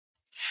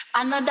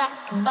Another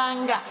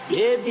banger.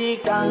 Baby,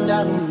 calm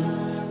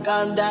down,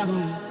 calm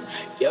down.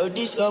 Yo,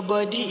 this your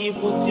body, it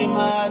puts in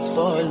my heart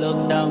for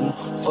lockdown,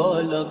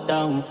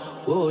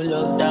 oh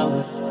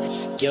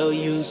lockdown. Yo,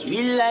 you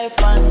sweet life,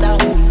 phantom,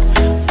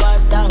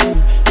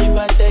 phantom. If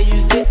I tell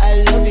you, say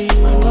I love you,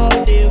 you know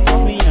they for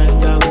me,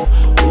 yanga,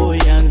 oh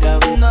yanga.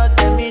 No,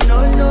 tell me, no,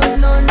 no,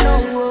 no,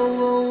 no, oh,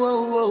 oh,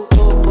 oh,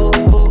 oh, oh,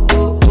 oh,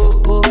 oh, oh,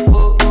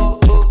 oh, oh,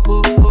 oh,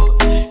 oh, oh.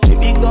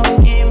 Baby, come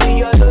give me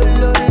your lo,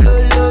 lo, lo,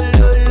 lo,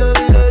 lo, lo,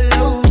 lo,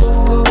 lo, oh,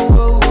 oh,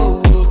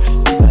 oh, oh.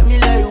 You got me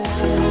like, oh,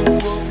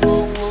 oh,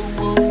 oh, oh,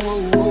 oh,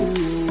 oh, oh.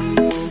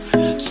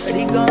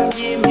 Shawty, come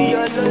give me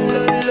your lo,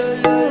 lo, lo,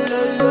 lo,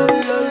 lo, lo,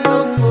 lo, lo,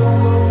 oh, oh,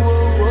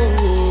 oh,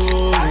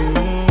 oh.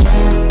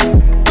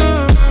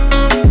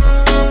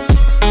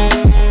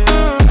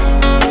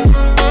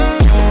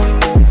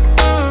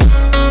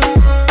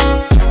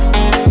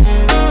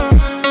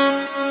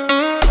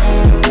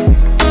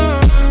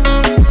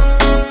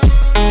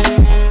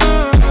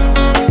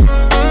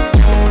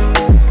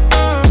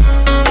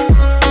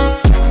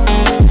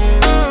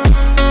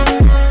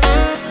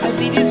 I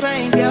see this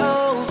fine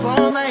girl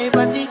for my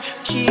party,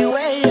 she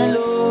wear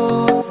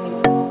yellow.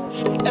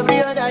 Every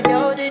other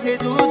girl they do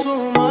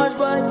too much,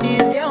 but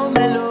this girl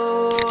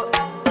mellow.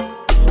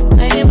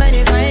 Now in my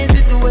fine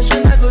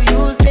situation, I go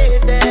use they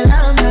tell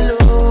I'm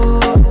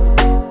mellow.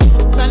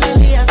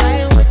 Finally I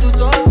find way to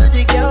talk to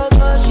the girl,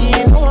 but she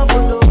ain't no one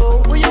follow.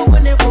 Who you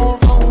gonna phone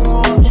for?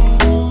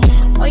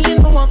 Oh, you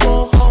know I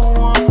go for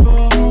one.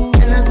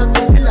 And I start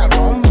to feel like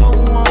bum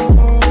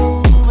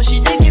bum. But she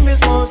did give me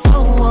small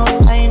small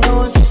one. I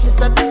know so she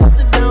start to pass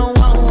it down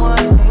one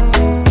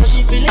one. But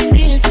she feeling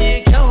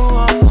insecure.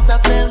 Cause her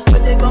friends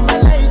but they got my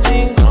light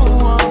ring go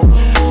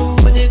on.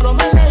 But they got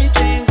my light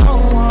ring go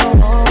on.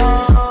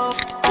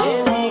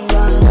 Baby,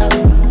 calm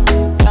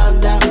down, calm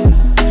down.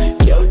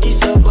 Yo,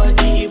 this your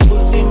body, it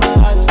puts in my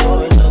heart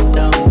for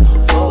lockdown,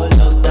 oh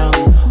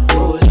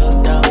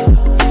lockdown.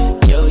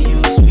 Yo, you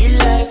sweet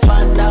life,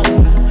 phantom,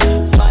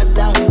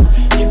 phantom.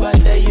 If I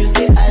tell you,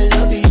 say I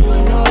love you, you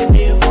know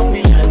they for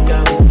me, yanga,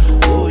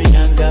 oh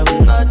yanga.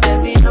 No, tell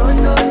me, no,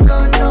 no, no,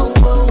 no,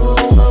 oh, oh,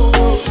 oh,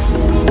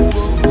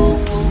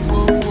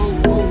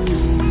 oh.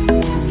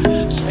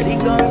 Shawty,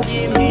 gon'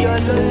 give me your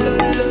lo, lo,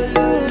 lo,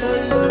 lo, lo,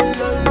 lo,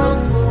 lo, lo.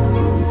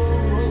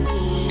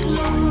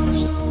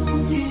 Lost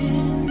in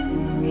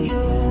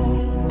your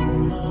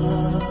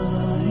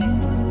mind.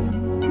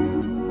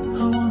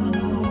 I wanna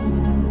know,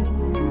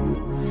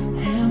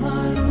 am I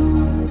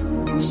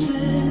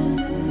losing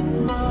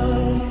my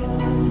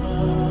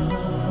mind?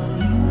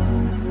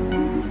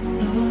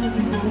 Never let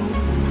me go.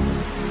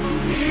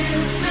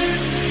 If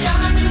this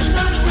time is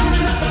not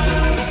forever,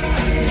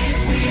 at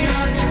least we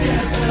are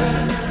together.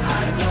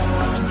 I know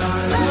I'm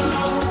not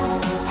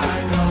alone. I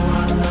know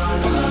I'm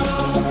not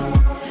alone.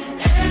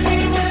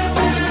 Anywhere,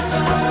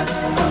 whenever,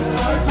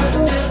 apart but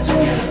still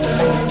together.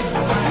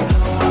 I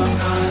know I'm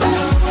not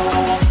alone.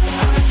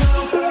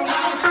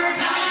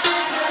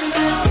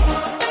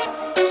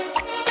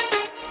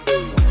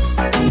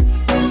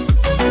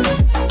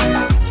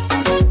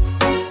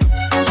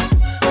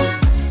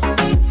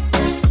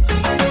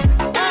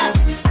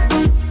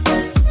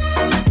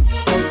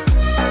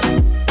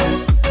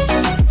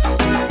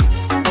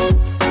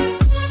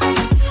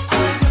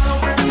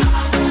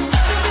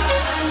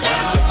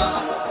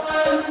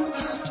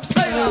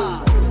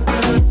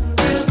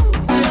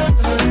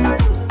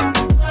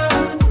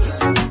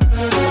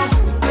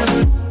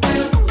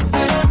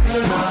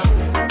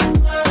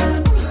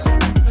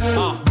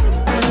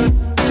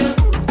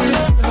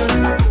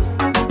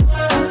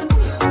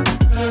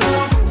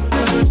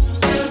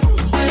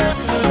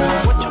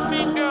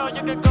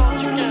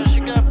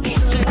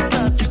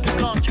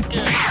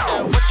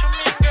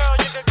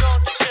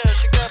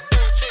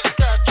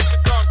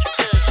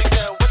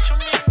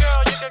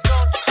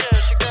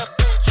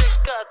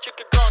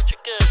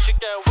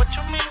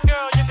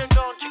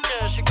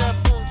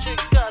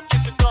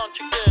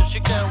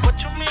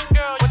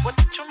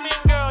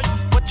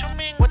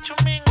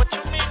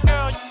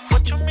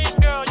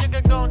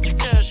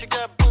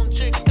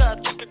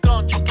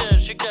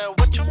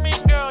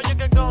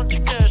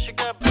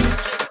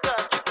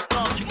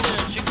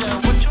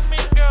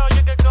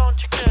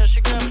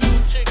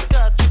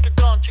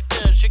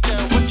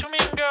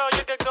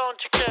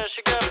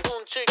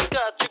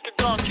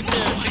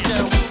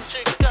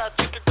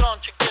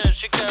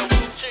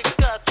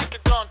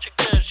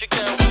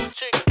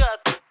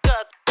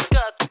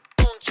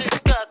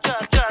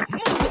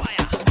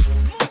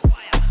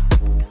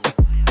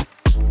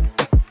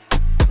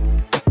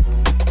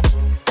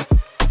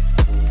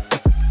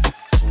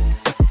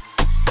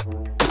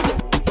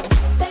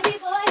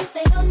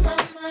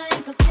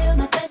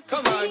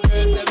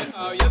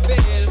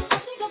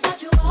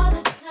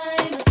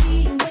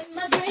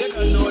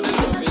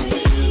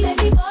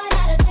 Baby boy,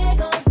 not a day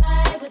goes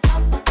by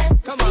without my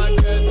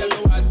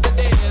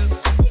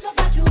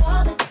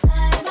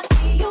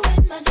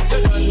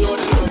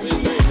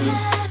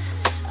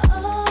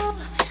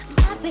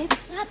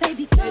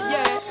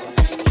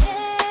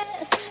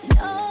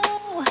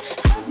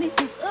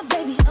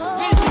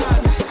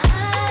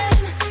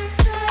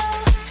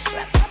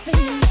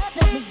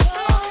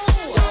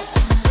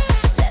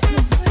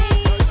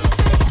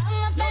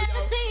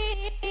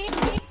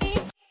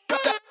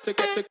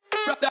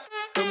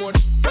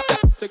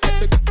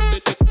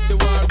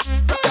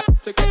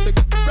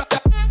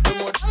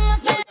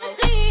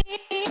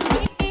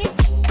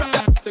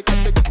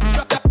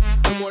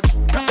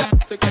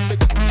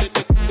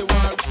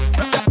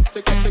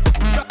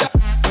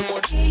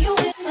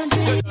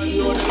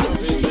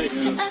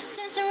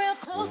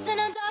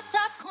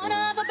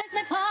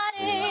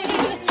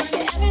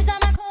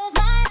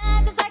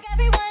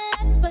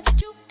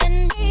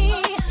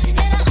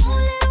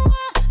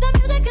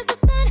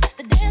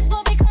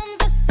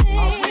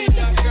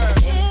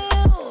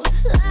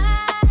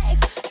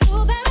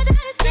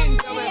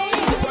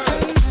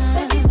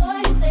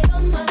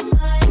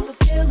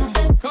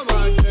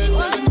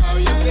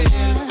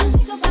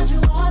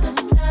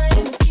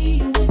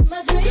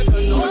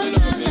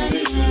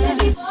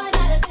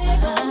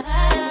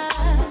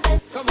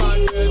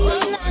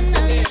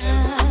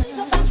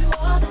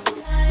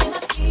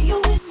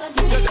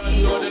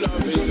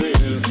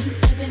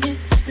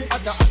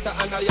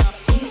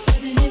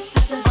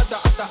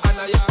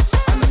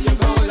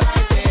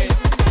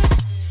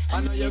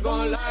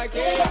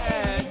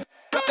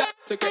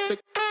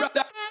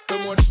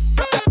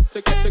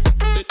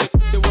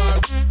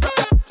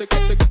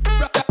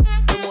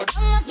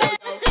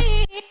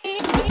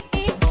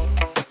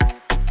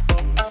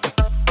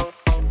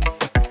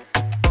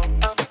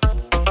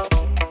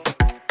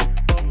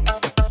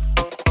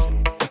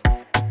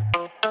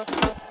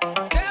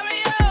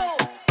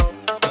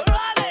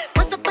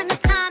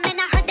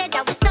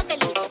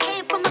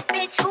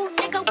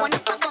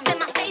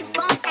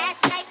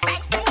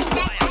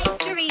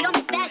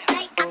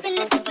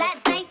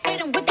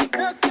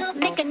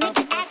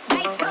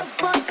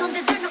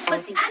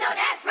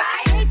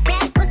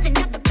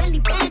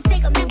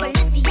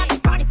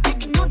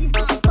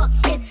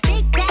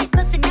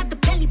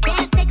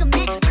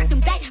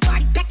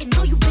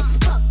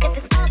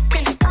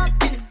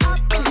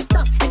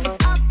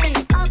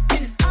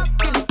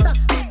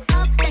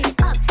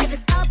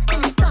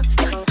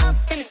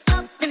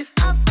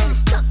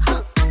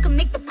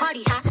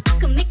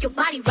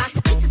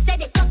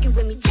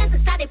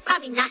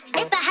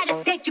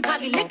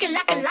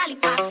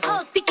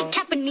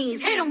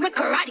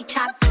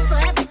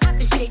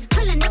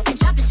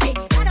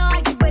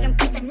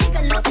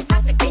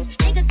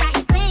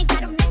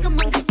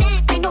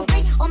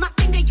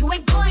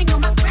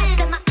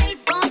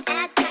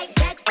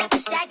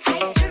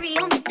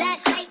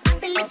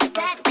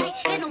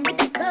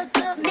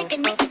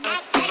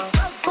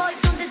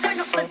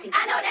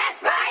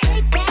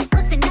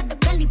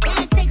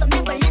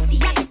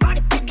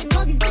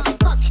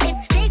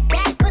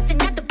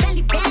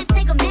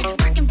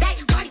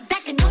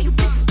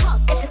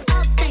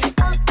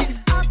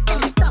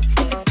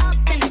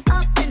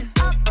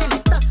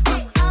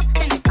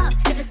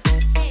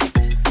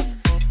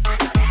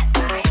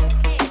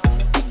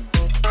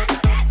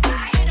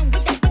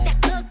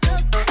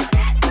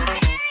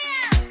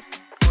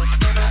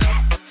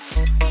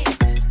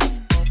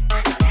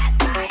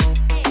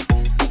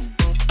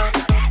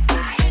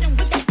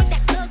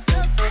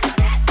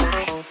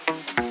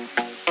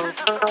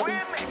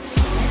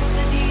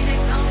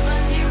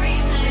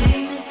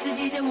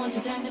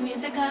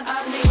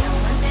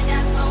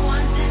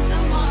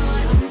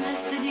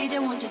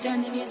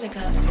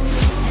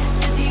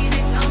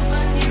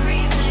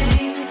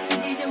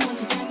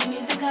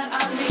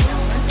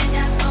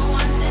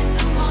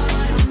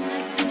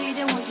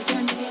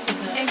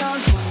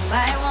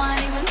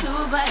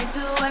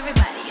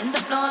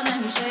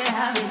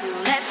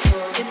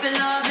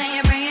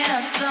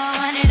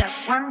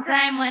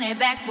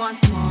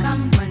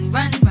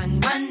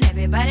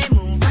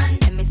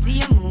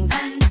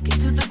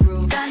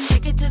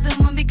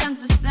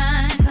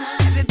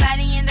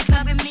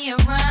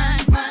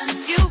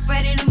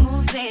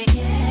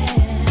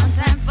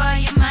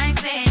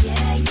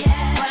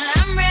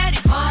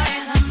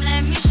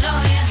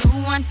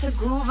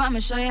I'ma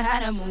show you how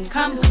to move.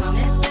 Come on,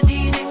 Mr.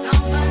 DJ,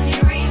 song on the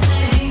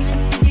replay.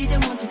 Mr. DJ,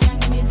 won't you turn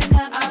the music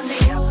up all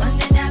day up on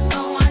the dance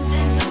floor,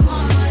 wanting some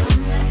more.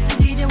 Mr.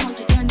 DJ, won't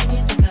you turn the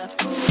music up?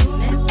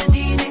 Mr.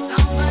 DJ,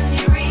 song on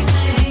the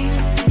replay.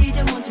 Mr. DJ,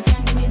 won't you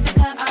turn the music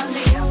up all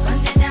day up on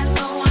the dance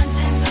floor,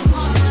 wanting some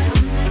more.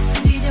 Mr.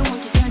 DJ,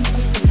 won't you turn the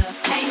music up?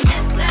 Hey,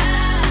 Mr.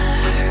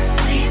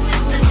 Please,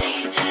 Mr.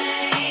 DJ,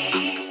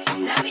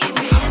 tell me if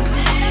you hear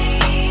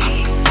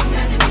me.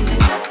 Turn the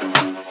music up.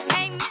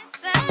 Hey,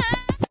 Mr.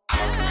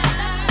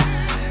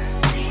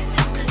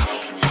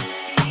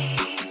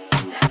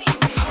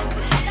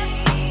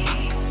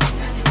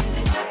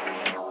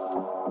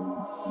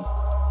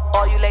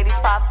 All you ladies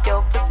pop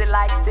your pussy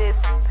like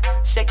this.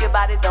 Shake your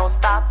body, don't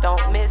stop,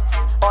 don't miss.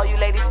 All you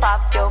ladies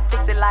pop your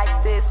pussy like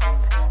this.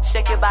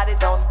 Shake your body,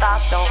 don't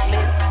stop, don't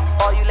miss.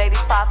 All you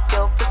ladies pop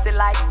your pussy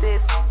like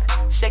this.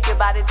 Shake your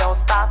body, don't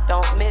stop,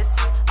 don't miss.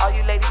 All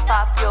you ladies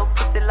pop your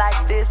pussy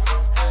like this.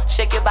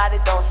 Shake your body,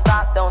 don't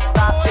stop,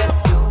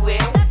 just do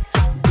it,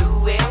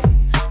 do it,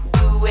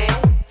 do it,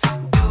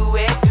 do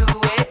it, do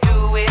it,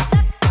 do it,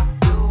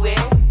 do it,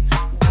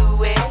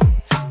 do it,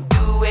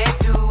 do it,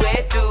 do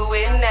it, do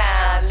it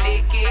now.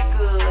 Lick it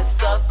good,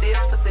 suck this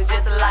pussy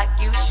just like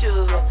you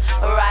should.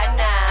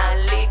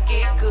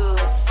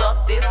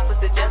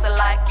 pussy just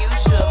like you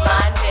should.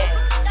 My neck,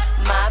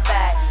 my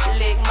back,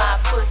 lick my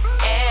pussy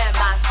and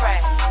my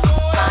crack.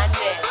 My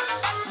neck,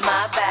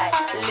 my back,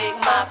 lick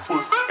my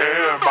pussy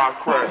and my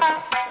crack.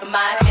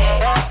 My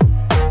neck.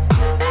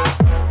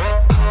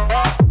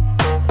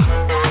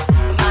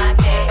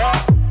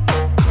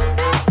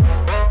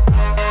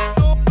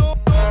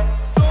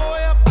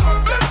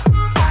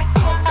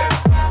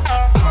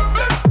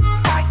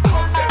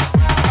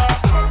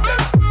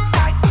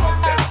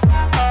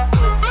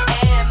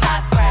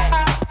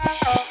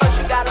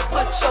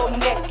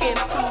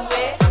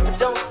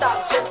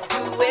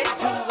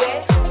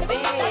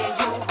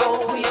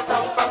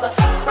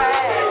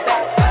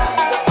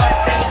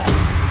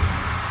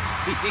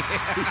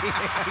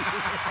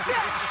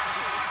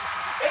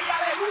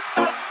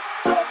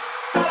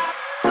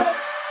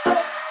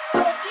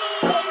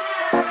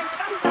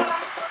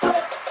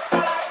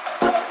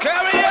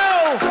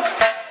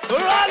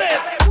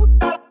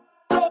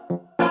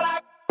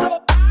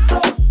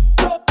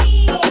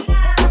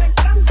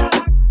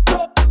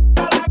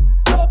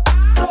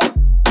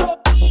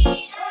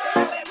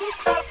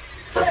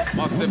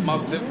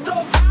 Massive.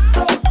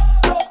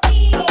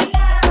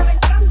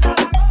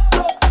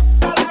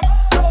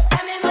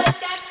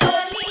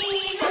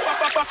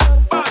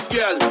 Bad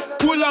girl,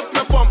 pull up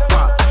your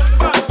bumper.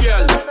 Bad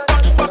girl,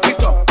 back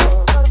it up.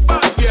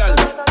 Bad girl,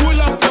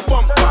 pull up your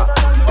bumper.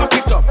 Back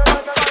it up,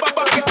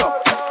 back it up.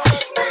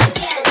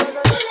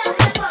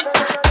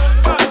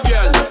 Bad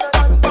girl,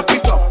 back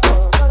it up.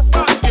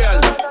 Bad girl,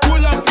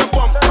 pull up your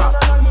bumper.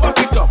 Back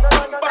it up,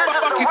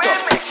 back it up.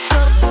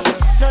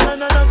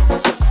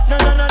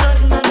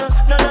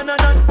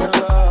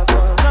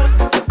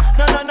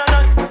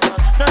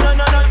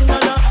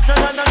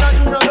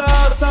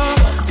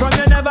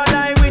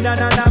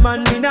 Another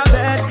man in a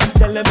bed,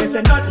 tell them it's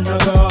a nothing no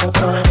go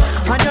so.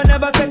 And you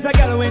never sex a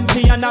girl when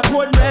she on a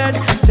cold red,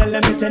 tell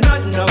them it's a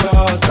nothing no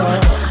go so.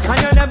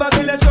 And you never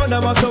feel a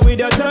shoulder muscle with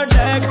your third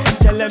leg,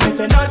 tell them it's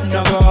a nothing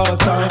no go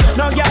so.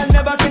 No girl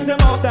never kiss him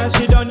out and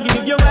she don't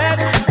give you head,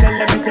 tell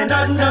them it's a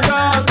nothing no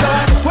go so.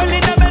 Well in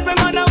the bed we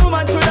man and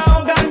woman through the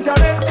whole gang to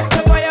rest.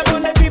 That's why I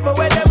don't let people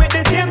where they with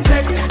the same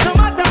sex. No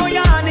matter how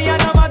you honey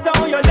and no matter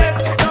how you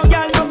less, no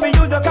girl no for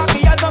use a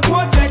cocky as a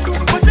code sex.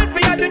 But just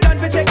be as you done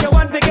to check your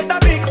one to get a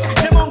fix.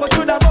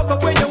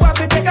 When you walk,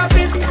 we take a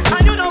piss.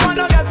 And you know one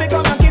of girls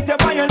become and kiss you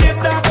on your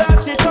lips. That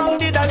flash she tongue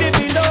did a bit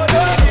below.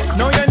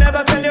 No, you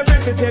never tell your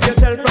friend to save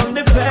yourself from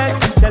the feds.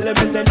 Tell them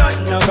it's a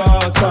nothing no go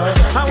so.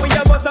 And when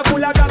you bust a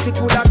full of gossip,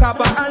 full of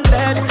copper and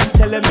lead,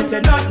 tell them it's a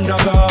nothing no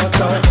go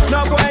so.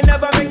 No boy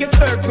never make it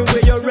circle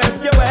where you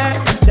rest your head.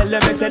 Tell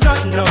them it's a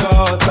nothing no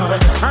go so.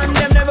 And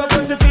them never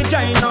put the feet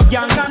giant no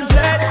gang and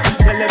pledge.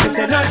 Tell them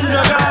it's a nothing no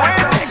go.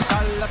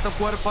 Dale a tu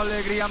cuerpo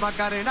alegría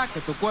Macarena,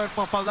 que tu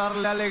cuerpo es para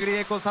darle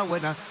alegría y cosas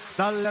buenas.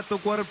 Dale a tu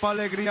cuerpo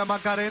alegría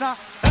Macarena,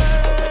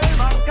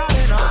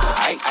 Macarena.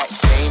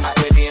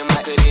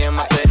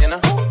 Macarena.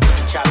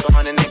 Chopper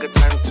on a nigga,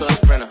 turn to a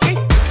sprinter.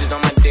 Bitches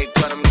on my dick,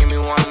 tell them give me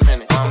 1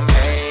 minute.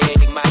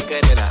 Hey,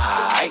 Macarena.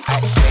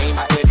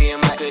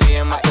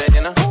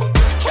 Macarena.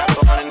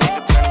 Chopper on a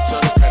nigga, turn to a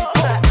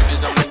sprinter.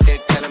 Bitches on my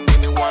dick, tell them give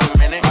me 1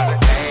 minute.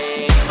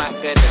 Hey,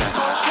 Macarena.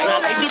 La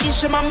baby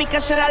dice mami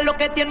que será lo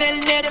que tiene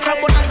el negro,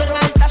 volando en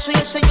alta, soy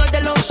el señor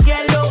de los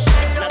cielos.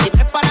 Nadie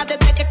me para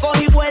desde que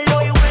cogí vuelo.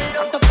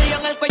 Tanto frío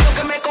en el cuello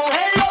que me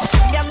congelo.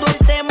 Cambiando el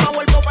tema,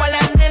 vuelvo pa' la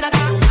nena.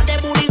 Tiene una de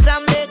booty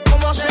grande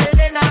como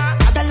Selena.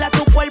 A darle a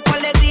tu cuerpo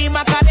alegría y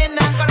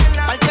Macarena.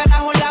 Pa'l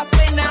carajo la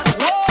pena.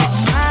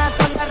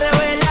 Toda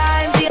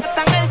revela, en día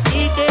están el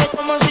ticket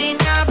como si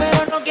nada,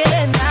 pero no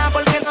quieren nada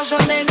porque no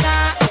son de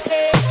nada.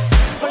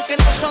 Porque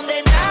no son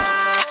de nada.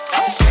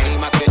 Hey,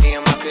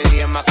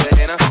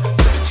 Macarena.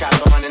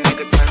 Chopper on a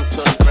nigga, turn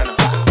to a sprinter.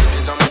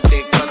 Bitches on my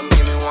dick, tell them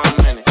give me 1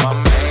 minute.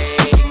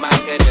 Hey,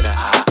 Macarena.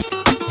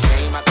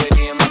 Hey,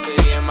 Macarena.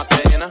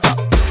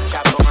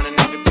 Chopper on a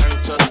nigga, turn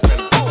to a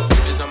sprinter.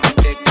 Bitches on my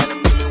dick, tell them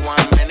give me 1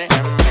 minute.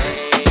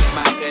 Hey,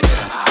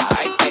 Macarena.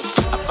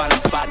 I find a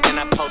spot, then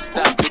I post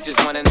up. Bitches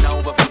wanna know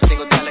if I'm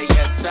single, tell her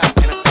yes, sir.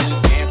 And I see you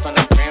dance on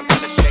the gram,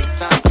 tell her shake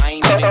some. I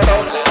ain't even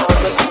know loud.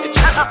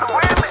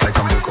 Zij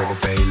kan bukken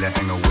op hele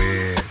enge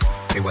weer.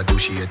 Hey, wat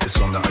doe je? Het is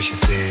zonde als je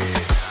zit.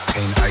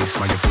 Geen ijs,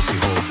 maar je pussy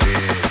rolt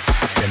weer.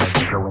 Ben het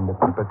niet zo in de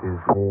piep, het is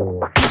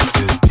weer.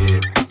 Dus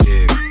dip.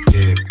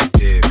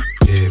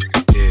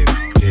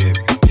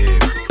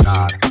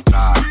 Raar.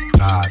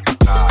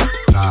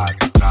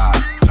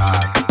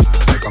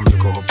 Zij kan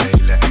bukken op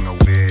hele enge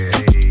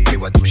weer. Hey,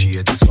 wat doe je?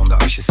 Het is zonde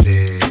als je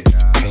zit.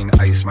 Geen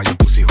ijs, maar je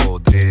pussy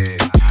rolt weer.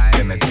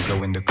 Ben met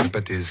Diplo in de club,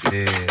 het is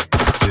weer.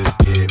 Dus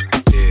dip.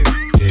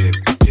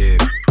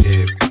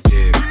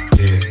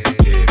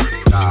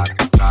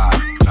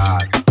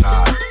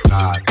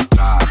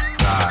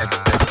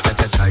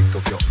 Het lijkt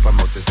of je op een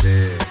motor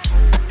zit.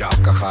 Je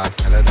akka gaat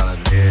sneller dan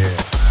het leer.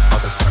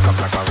 Altijd strakke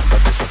plakken, want dat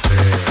is wat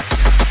weer.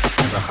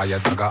 En dan ga je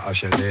daggen als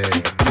je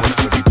leert. Doe het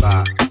voor die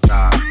pa,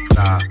 ra.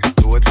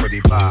 Doe het voor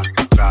die pa,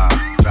 ra.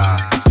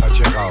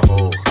 Schatje ga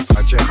hoog,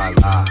 schatje ga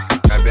laag.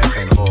 Jij bent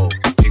geen hoog,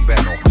 ik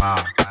ben nog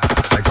maag.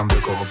 Zij kan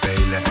bukken op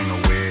hele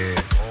enge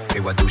weer.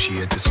 Hey, wat wat douche,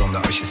 het is zonde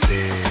als je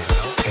zit.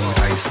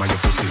 Geen ijs, maar je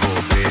pussy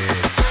hoort weer.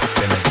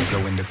 Ben met een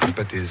glow in de club,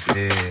 het is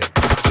lit.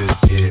 Dus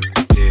dip,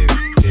 dip,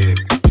 dip,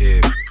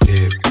 dip,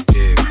 dip,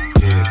 dip,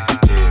 dip,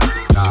 dip.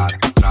 Raar,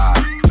 raar,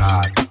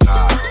 raar,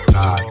 raar,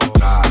 raar,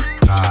 raar,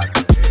 raar.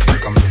 Zij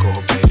kan lukken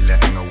op hele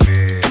enge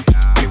weer.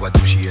 Hey, wat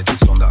douche, het is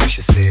zonde als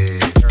je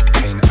zit.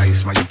 Geen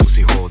ijs, maar je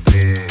pussy hoort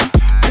weer.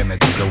 Ben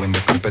met een glow in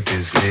de club, het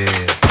is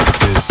lit.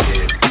 Dus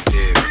dip,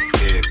 dip,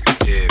 dip,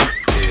 dip, dip,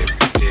 dip,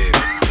 dip,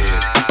 dip.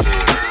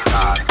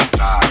 Raar,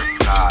 raar,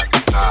 raar,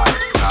 raar,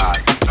 raar,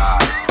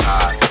 raar,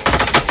 raar.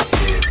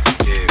 Dip,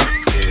 dip,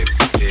 dip,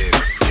 dip,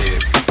 dip,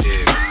 dip,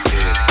 dip,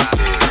 dip.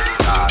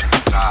 Raar,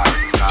 raar,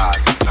 raar,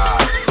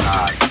 raar,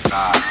 raar,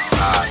 raar,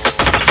 raar.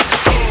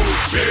 Oh,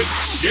 bitch,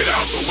 get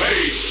out the way.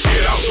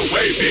 Get out the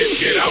way, bitch,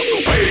 get out the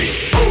way.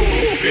 Oh,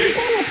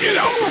 bitch, get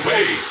out the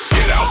way.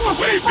 Get out the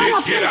way,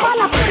 bitch, get out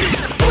the way.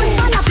 Oh,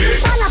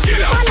 bitch,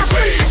 get out the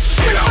way.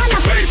 Get out the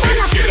way,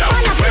 bitch, get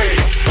out the way.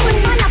 Oh,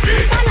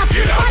 bitch,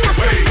 get out the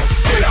way.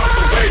 Get out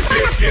the way,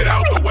 bitch, get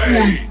out the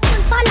way.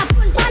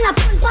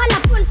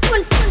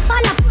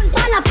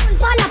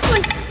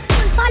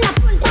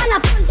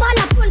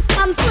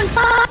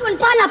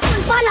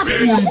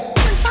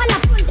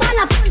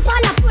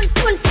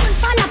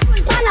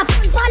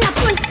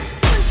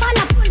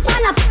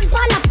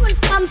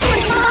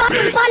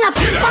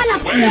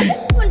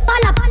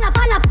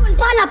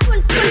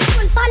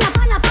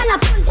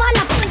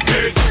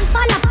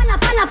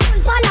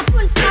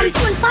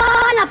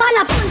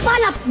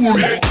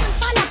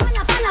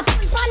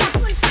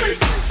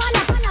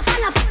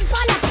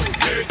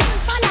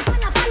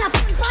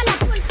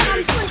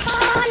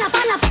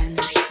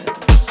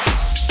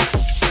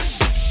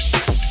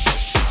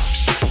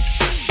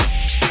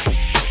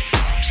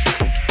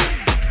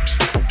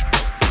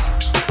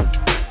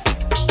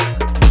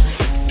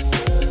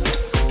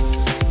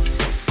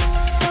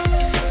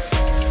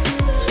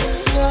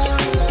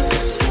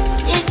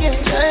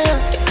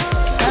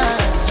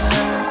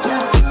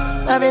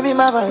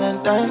 My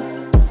Valentine,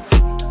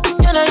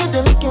 you know you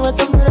the making what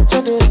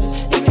temperature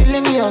is. If you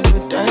leave me a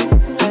good time,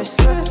 I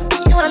swear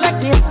you are like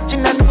the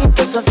oxygen I need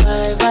to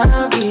survive.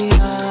 I'll be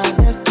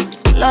honest,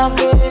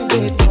 loving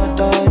the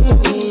thought of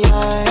me. I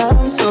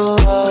am so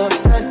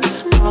obsessed.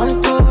 I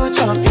want to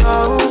chop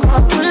your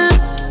heart.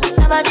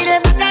 Never did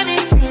it back at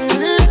this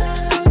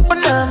feel, but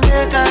now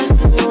make us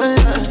feel.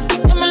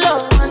 I'm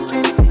love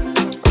wanting,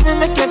 we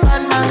make it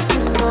bad man sing.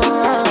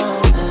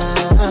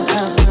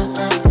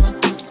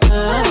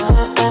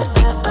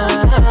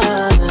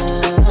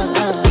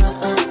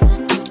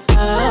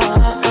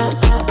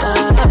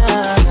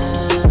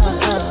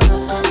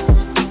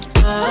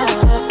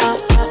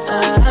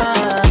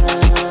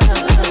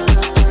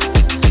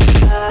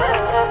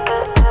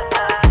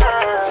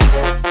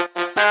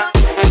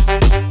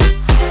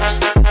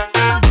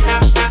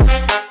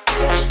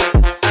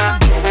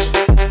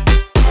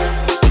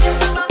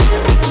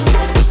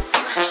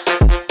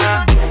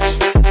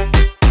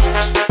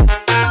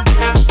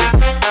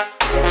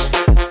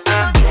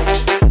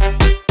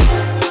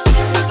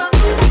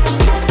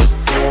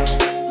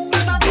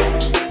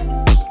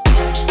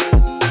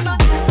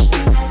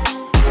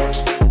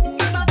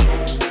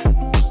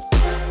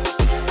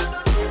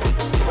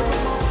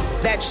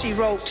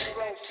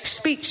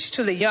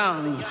 To the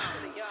young,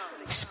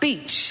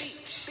 speech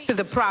to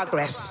the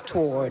progress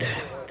toward.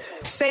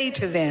 Say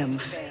to them,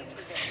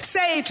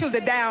 say to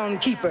the down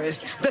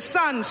keepers, the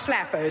sun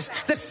slappers,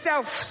 the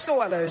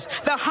self-soilers,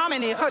 the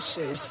harmony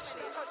ushers,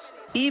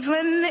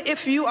 even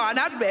if you are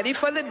not ready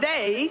for the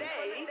day,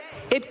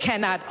 it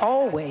cannot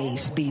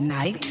always be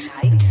night.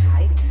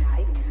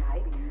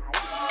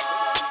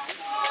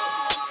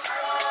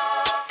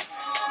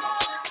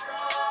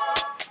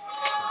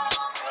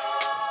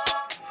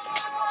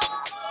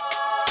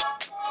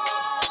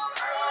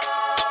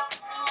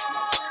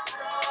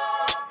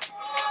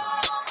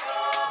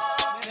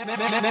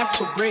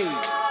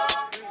 Masquerade.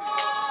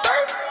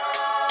 Sir,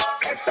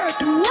 flex out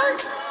the work.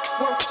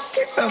 Work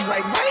six, I'm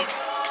like Mike.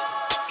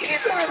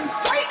 He's on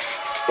sight.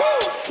 Whoa,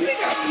 you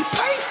got me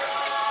pipe.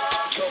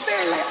 You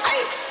man like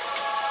Ike.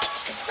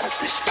 Six out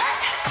the spot.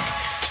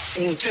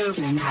 Into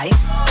the night.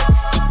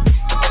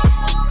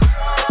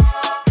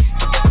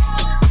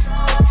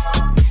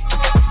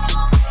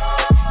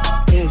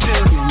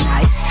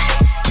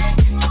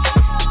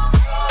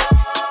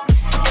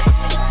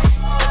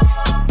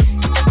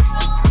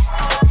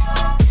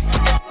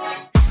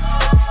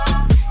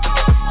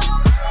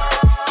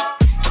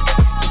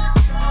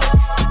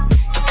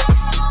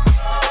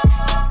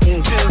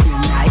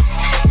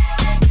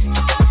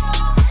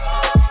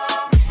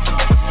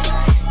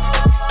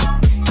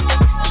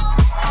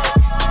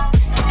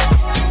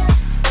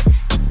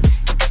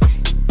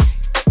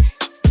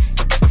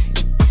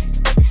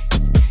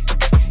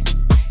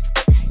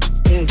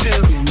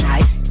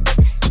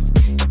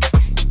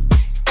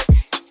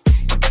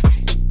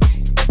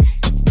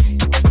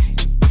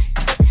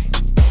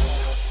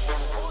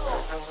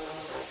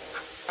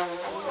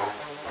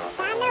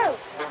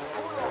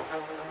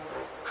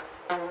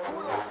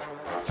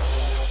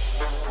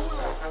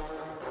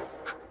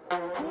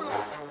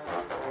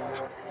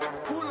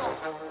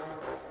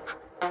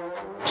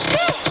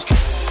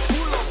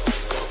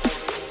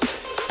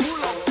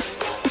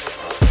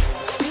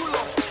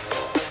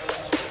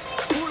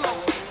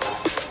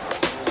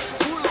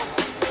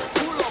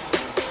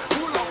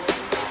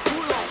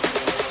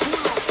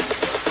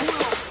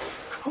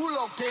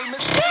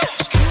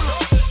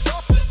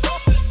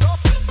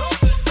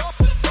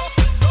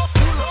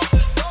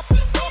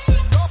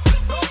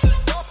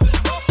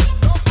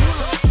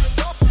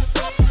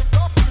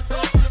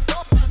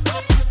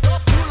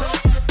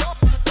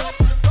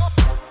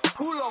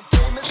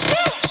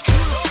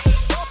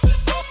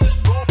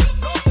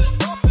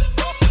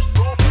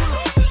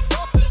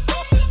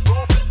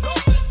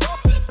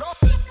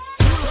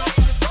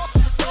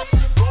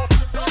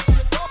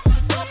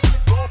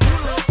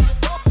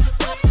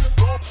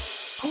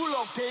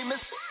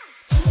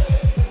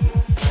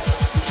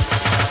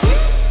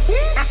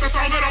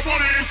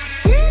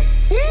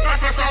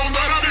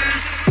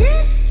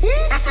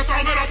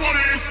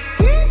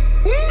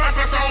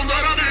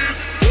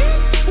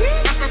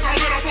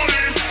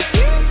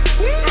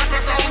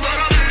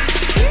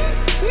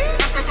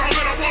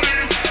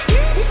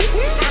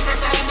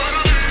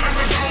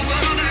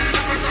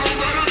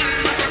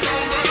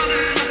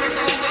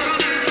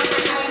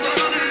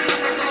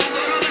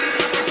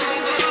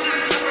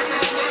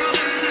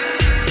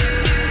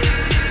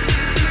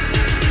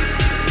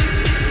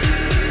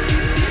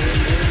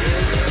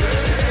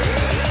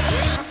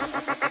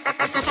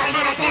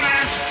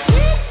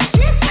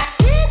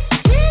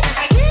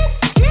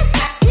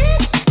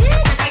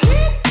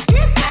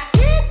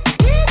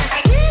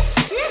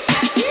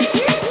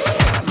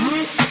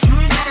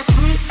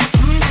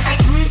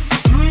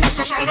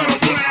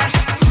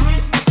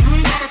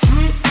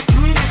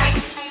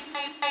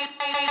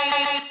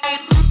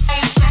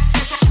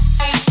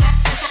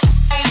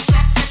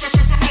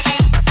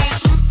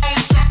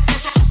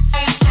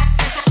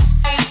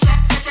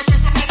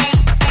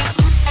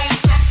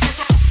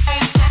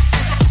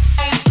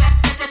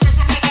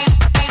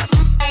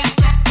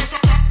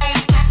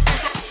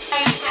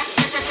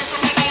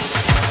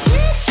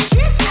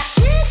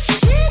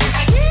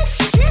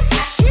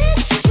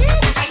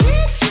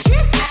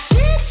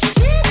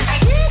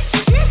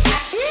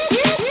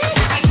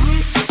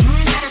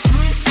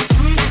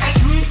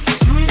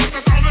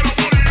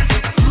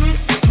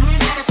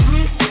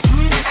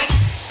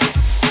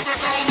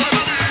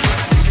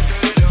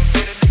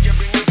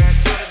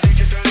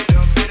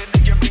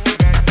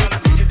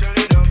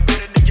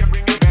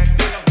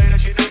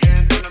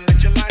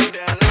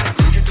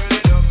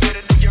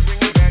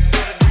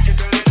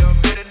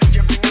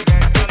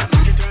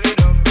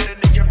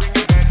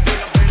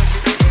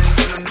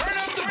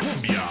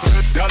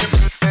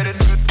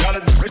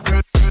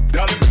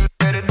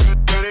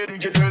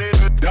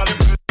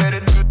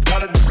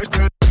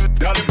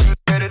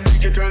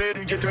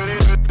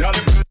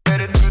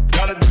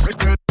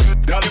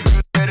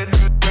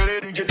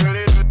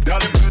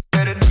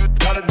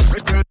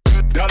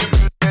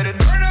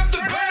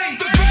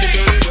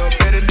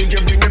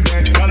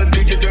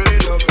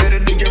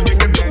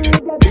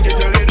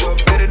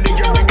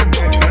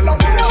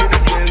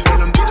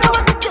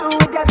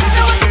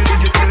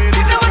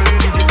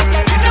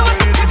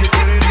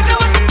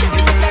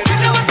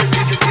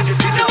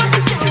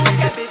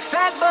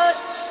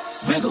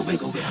 Wiggle,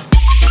 wiggle, wiggle.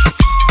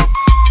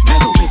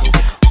 Wiggle, wiggle,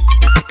 wiggle.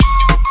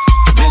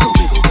 Wiggle,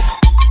 wiggle, wiggle.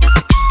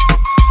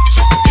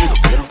 Just a little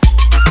bit.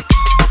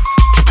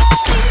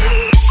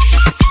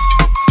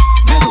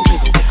 Wiggle,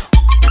 wiggle, wiggle.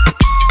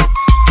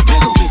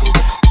 Wiggle, wiggle,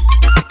 wiggle.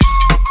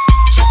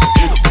 Just a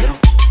little bit.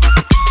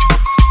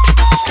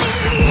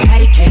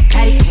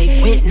 Patty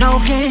cake with no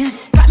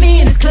hands. Got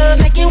me in this club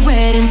making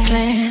wedding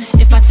plans.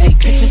 If I take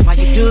pictures while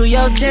you do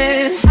your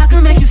dance, I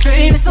can make you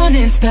famous on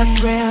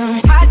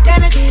Instagram. Hot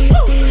damn it,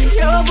 woo.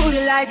 Your booty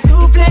like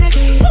 2 planets.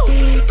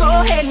 Woo. Go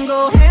ahead and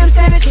go ham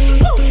sandwich.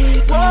 Woo.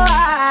 Whoa,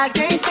 I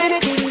can't stand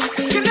it.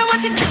 Cause you know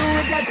what to do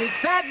with that big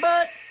fat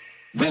butt.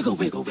 Wiggle,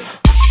 wiggle, wiggle.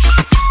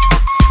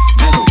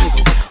 Wiggle,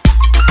 wiggle, wiggle.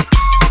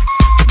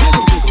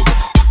 Wiggle, wiggle,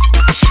 wiggle.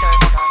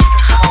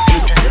 Just a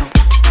little bit.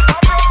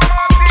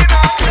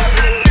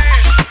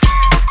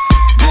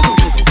 Wiggle,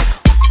 wiggle, wiggle.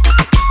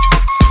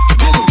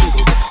 Wiggle, wiggle,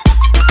 wiggle.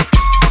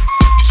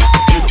 Just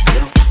a little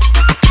bit.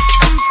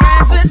 I'm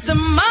friends with the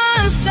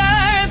monster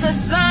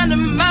that's under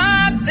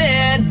my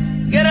bed.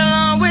 Get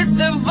along with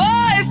the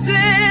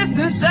voices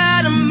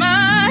inside of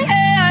my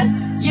head.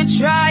 You're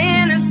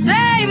trying to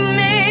save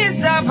me,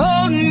 stop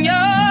holding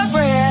your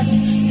breath.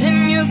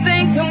 And you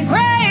think I'm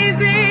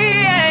crazy,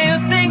 yeah,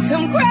 you think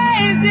I'm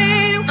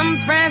crazy. I'm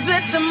friends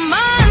with the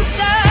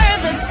monster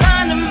that's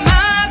under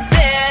my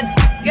bed.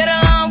 Get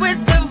along with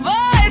the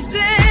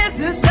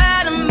voices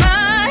inside of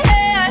my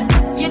head.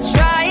 You're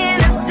trying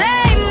to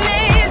save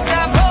me,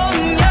 stop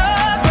holding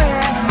your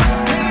breath.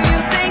 And you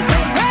think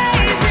I'm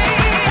crazy.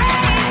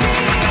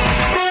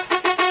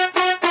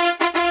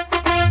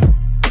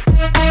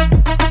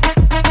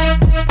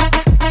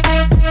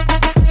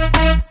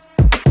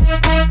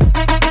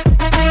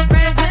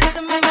 Friends with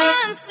the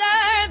monster.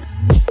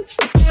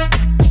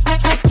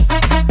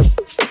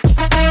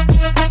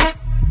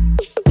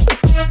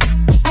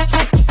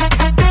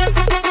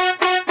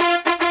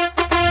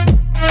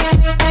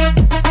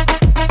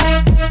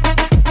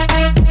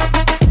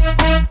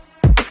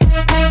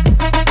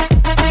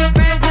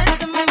 Friends with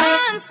the monster.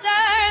 I'm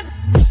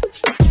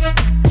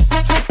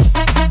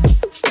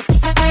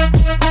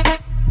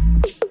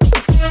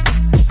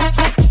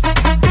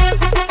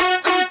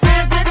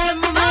friends with the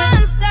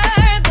monster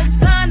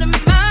that's under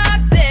my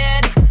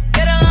bed.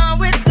 Get along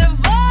with the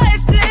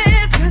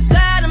voices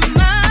inside of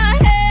my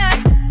head.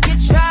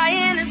 You're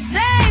trying to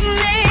save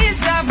me,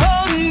 stop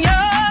holding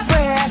your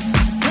breath.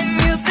 And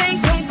you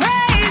think I'm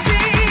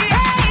crazy.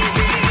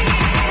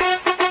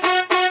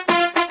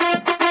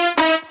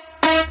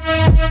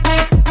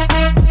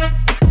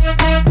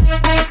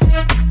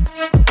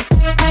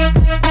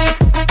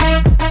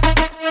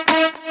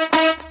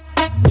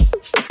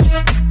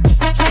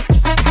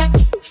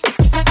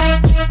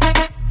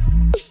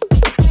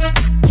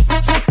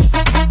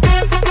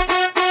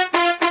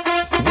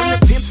 When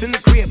the pimp's in the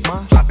crib, ma,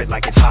 drop it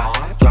like it's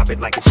hot. Drop it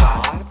like it's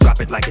hot. Drop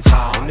it like it's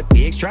hot. When the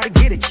pigs try to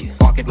get at you,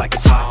 park it like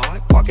it's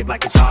hot. Park it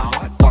like it's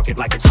hot. Park it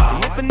like it's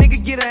hot. If a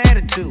nigga get an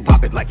attitude,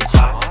 pop it like it's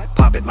hot.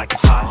 Pop it like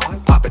it's hot.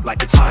 Pop it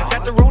like it's hot. I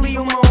got the rollie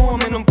on my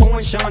arm and I'm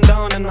pouring Sean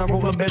down and I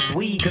roll the best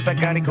weed cause I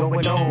got it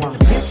going on.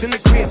 Pimp's in the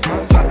crib,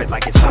 ma, drop it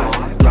like it's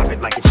hot. Drop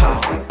it like it's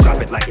hot. Drop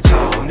it like it's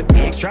hot. When the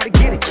pigs try to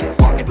get at you,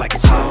 park it like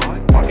it's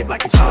hot. Park it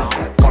like it's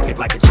hot. Park it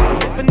like it's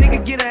hot. If a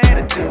nigga get an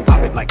attitude,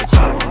 pop it like it's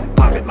hot.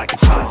 Pop it like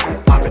it's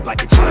hot. Pop it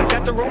like it's hot. I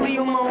got the rollie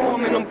on my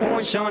arm and I'm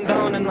pouring Sean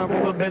down and I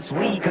roll the best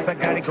weed cause I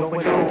got it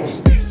going on.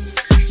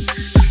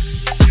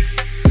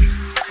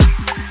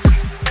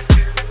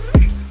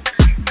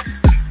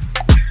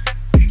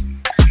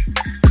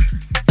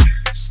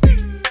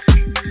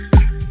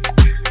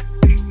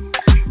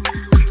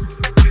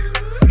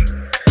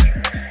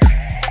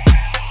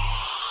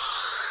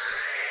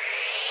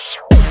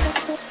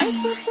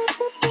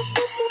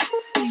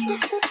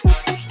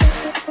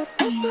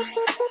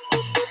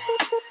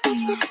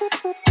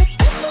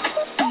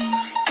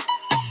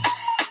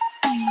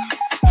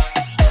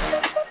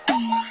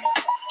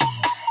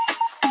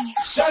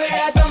 Shawty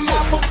had them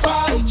apple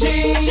bottom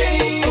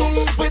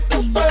jeans with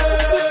the fur.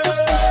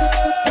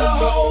 The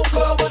whole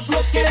club was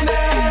looking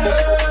at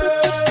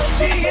her.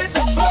 She hit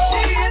the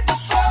floor.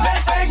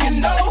 Next thing you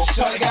know,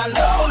 Shawty got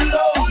low.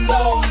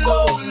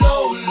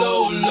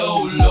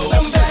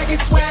 Them baggy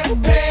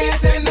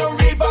sweatpants and the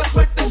Reeboks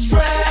with the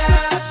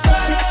straps.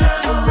 She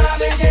turned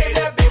around and gave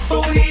that big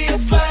booty a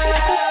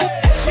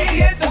slap. She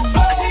hit the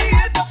floor.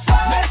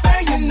 Next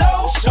thing you know,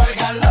 Shawty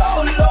got low.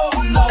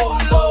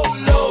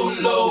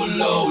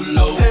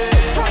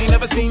 I ain't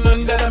never seen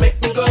nothing that'll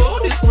make me go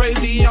this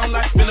crazy all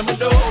night spinning my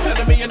dough. Had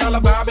 $1 million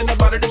vibe in the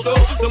body to go.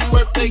 Them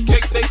birthday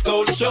cakes, they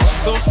stole the show.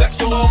 So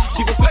sexual,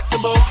 she was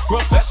flexible,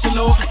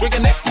 professional,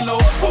 drinking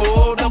Xano.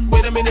 Hold up,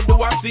 wait a minute,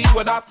 do I see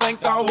what I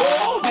think I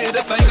will? Did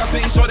the thing I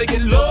seen, sure they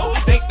get low.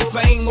 Ain't the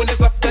same when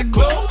it's up that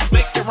close.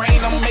 Make it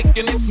rain, I'm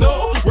making it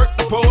snow. Work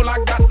the pole, I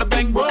got the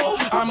bang bro.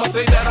 I'ma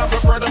say that I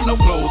prefer them no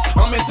clothes.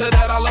 I'm into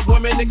that, I love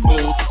women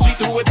exposed. She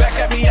threw it back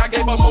at me, I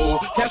gave her more.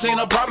 Cash ain't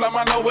a problem,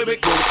 I know where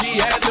it goes. She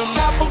had them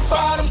apple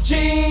bottom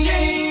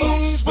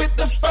jeans with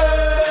the fur.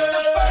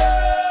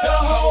 The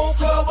whole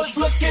club was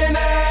looking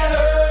at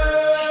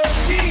her.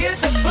 She hit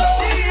the floor.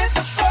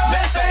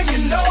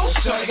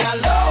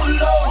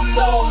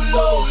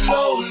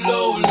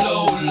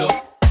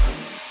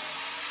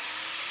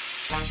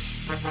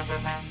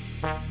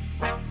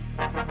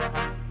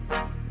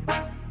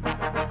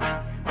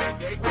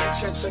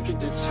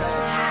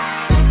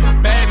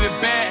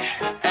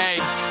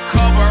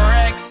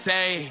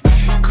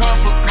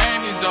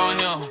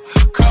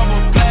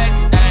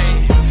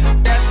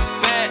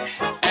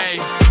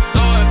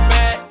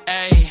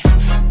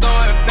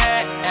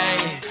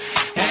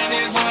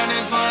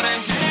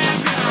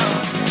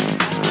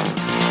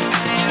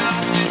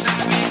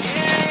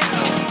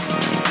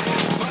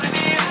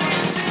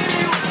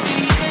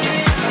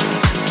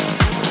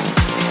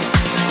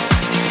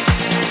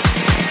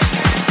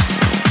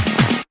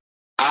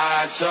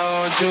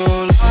 told you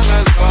long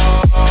ago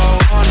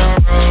on the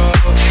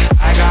road,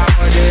 I got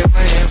what they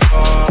waiting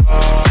for. I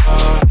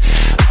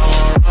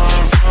won't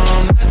run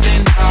from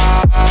nothing,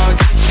 dog.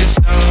 Get your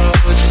soul,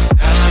 just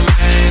tell them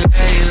ain't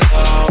lay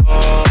low.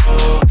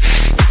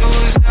 You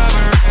was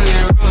never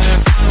really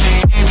rooting for me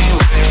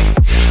anyway.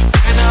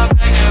 When I'm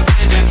back up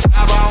in the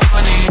top, I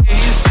wanna hear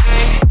you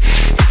say,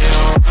 you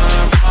don't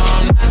run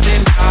from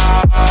nothing,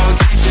 dog.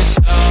 Get your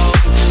soul,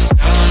 just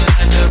tell them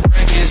that the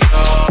break is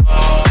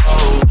over.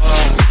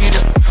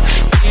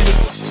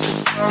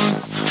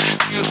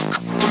 Need a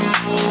couple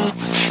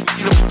moves,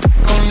 need a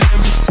back on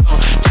every song.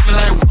 Need me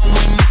like one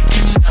way,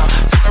 Nicky now.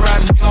 Tell the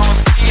right nigga on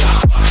ski. I'm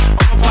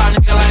a pop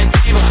nigga like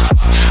Bieber.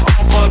 I'm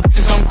a fuck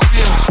bitch, I'm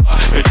queer.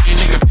 But these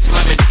nigga bitch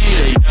like me,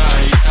 yeah.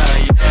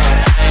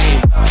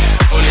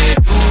 Oh, let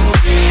do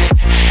it.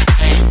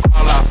 I ain't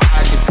fall off,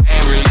 I just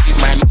ain't release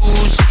my new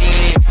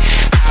shit.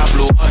 I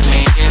blew up,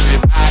 man,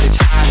 everybody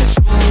tryna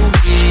sue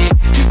me.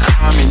 You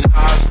call me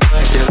Nas,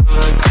 but the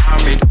hood call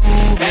me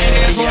Doobie. And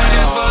this one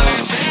is for the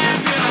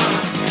champion.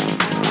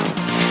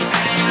 I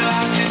ain't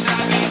lost since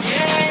I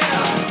began.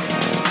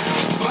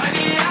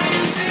 Funny how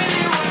you said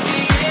it was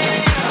a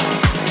yeah.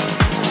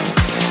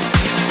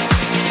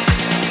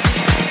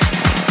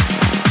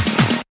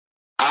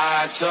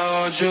 I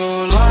told you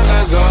long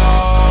ago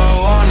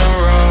on the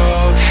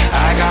road,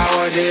 I got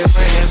what they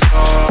waiting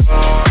for.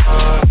 I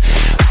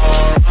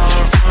won't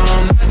run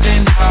from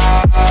nothing,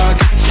 dog.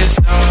 Get your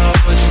soul,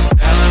 just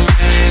tell them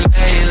ain't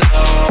lay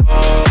low.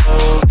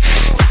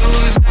 You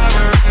was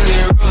never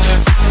really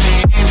rooting for me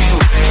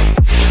anyway.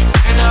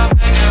 When I'm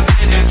back up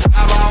in the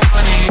top, I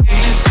wanna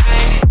hear you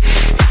say,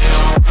 you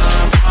don't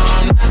run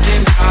from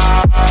nothing,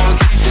 dog.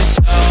 Get your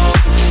soul,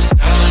 just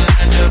tell them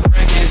that the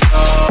break is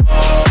over.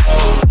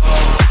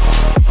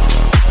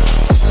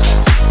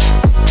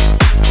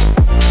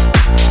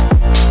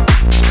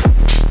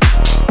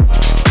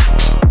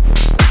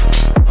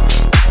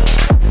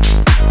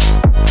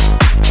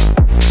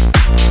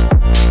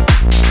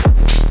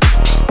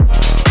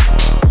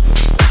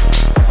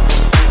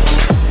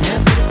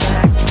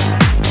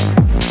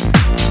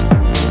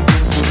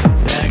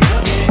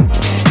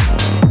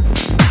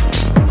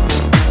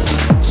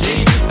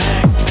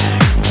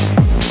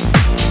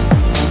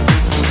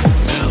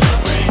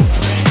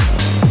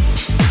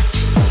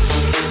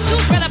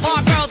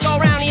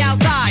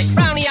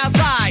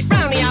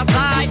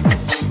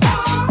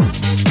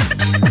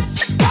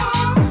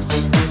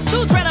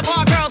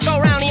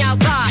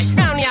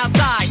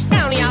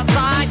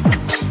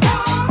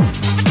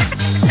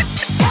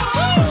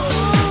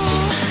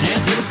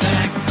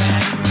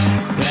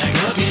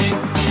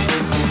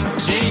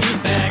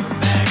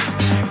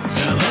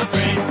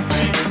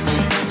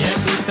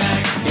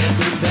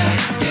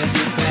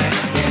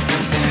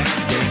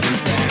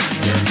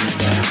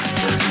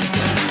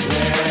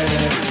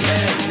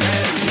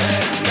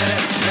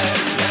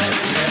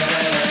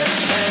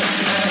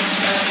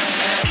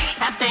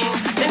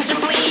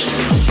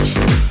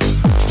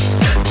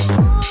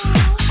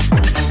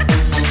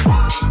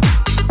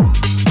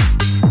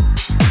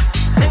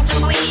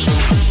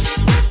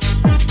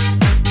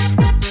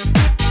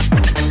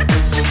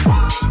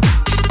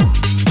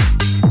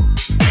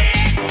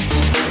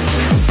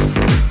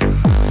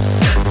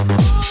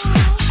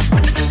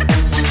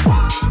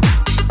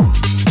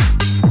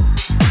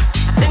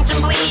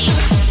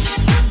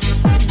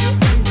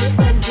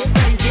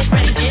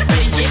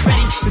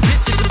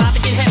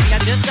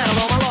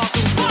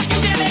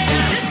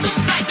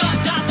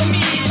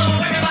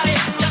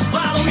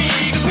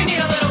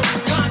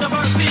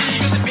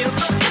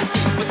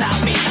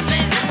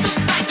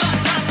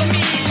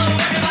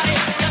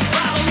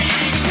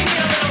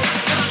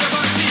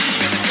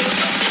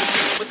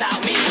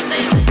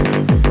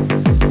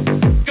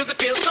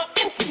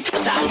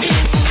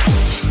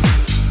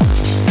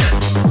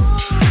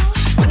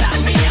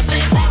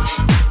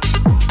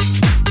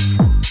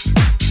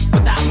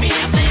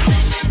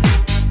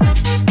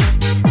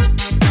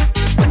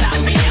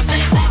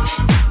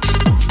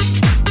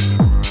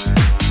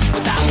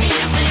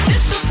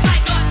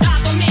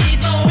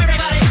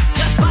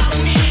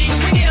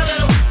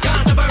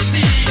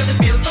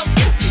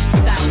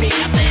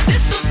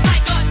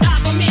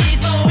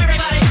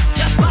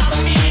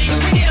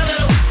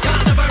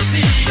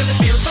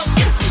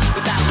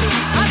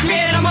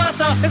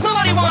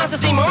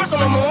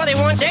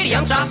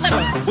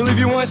 Well, if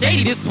you want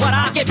shady, this is what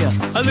I'll give you.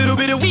 A little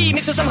bit of weed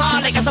mixed with some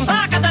hard liquor, some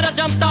vodka that'll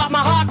jumpstart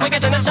my heart quicker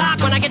than a shock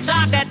when I get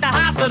shocked at the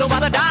hospital by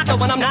the doctor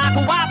when I'm not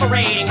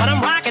cooperating, when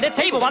I'm rocking the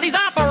table while he's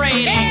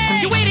operating.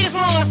 Hey! You waited this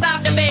long to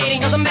stop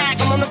debating, cause I'm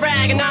back, I'm on the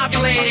brag and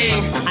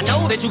ovulating. I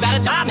know that you got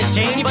a job, Miss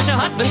Cheney, but your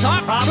husband's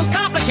heart problem's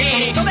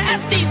complicating. So the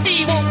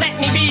FCC won't let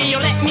me be,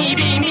 or let me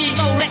be me,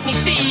 so let me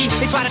see.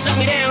 They try to shut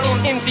me down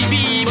on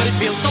MTV, but it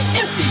feels so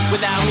empty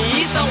without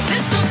me. So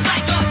this looks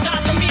like a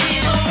job for me,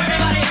 so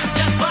everybody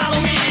just follow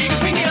me,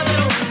 cause we need a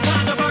little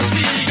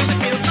controversy, cause it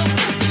feels so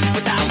empty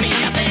without me.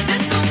 I said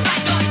this looks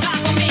like a job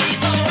for me,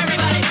 so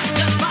everybody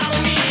just follow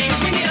me,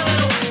 cause we need a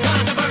little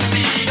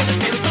controversy, cause it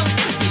feels so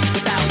empty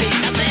without me.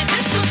 I said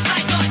this looks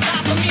like a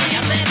job for me,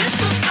 I said this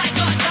looks like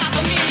a job for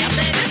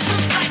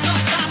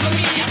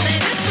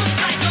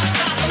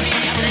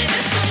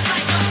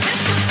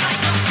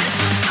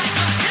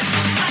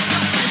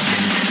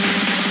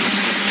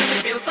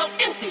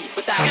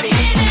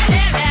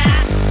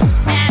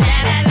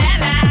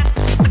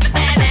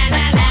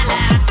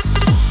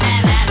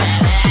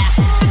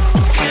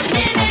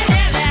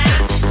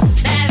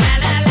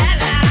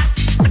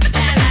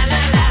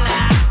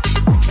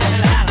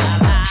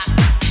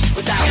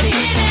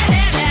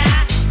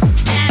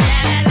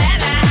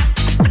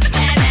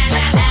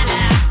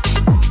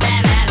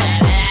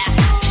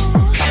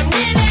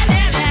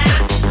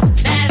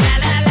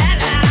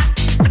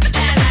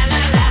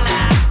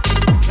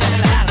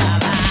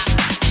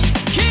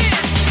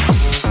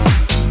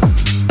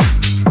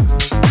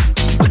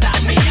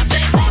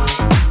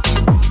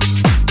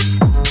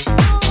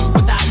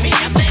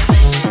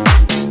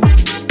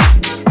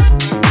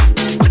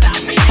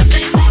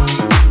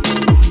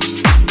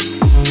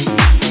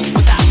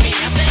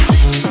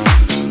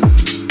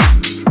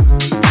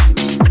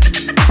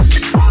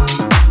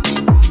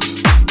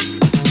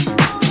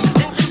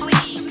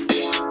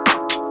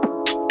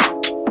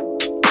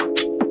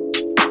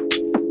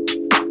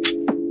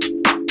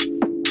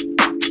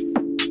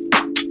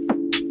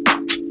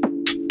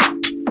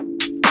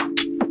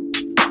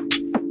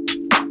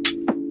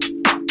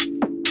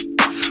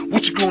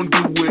What you gonna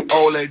do with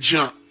all that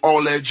junk?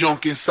 All that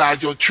junk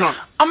inside your trunk?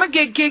 I'ma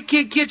get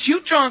you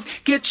drunk,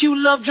 get you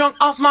love drunk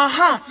off my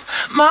hump,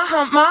 my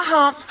hump, my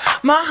hump,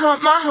 my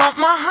hump, my hump,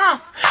 my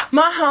hump,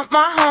 my hump,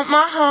 my hump,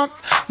 my hump,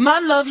 my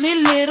lovely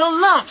little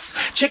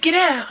lumps. Check it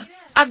out.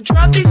 I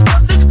drive these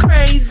brothers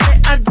crazy.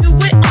 I do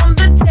it on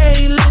the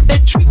daily. They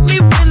treat me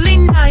really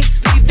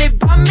nicely. They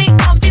buy me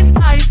all these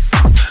ices,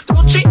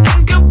 Dolce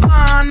and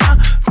Gabbana,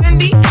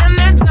 Fendi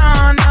and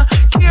Adana.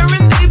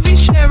 Karen, they be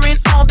sharing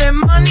all their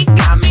money.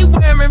 Got me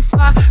wearing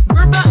fly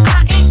Burberry.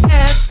 I ain't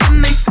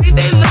asking. They say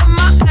they love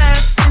my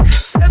ass. And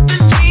 7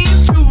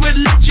 jeans, true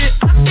religion.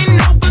 I say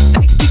no, but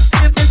they keep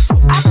giving, so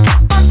I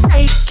keep on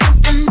taking.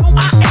 And no, I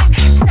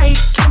ain't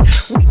taking.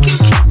 We can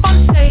keep on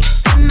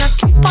taking. I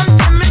keep on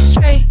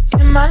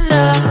demonstrating my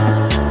love.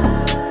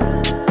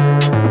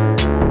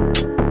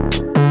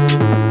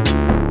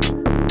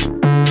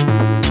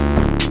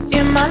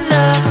 In my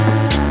love.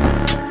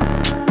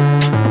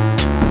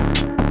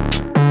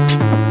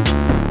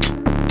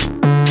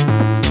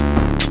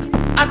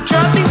 I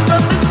drive these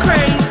brothers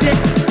crazy.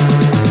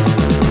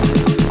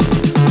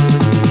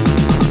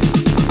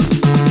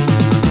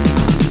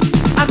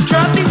 I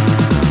drive these.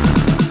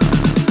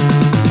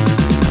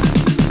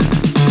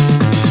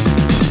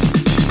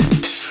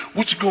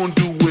 What you gonna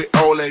do with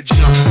all that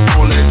junk?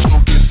 All that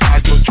junk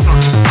inside your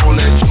trunk? All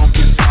that junk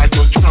inside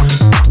your trunk?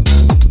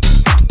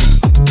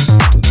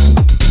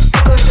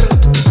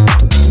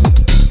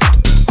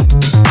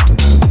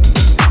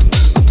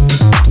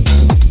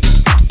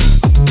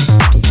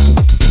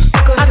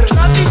 I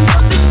drive these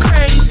brothers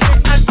crazy.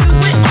 I do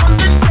it on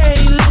the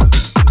daily.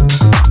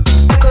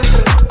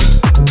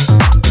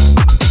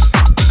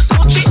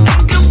 Dolce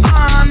and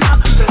Gabbana,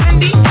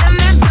 Fendi and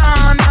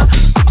Adana.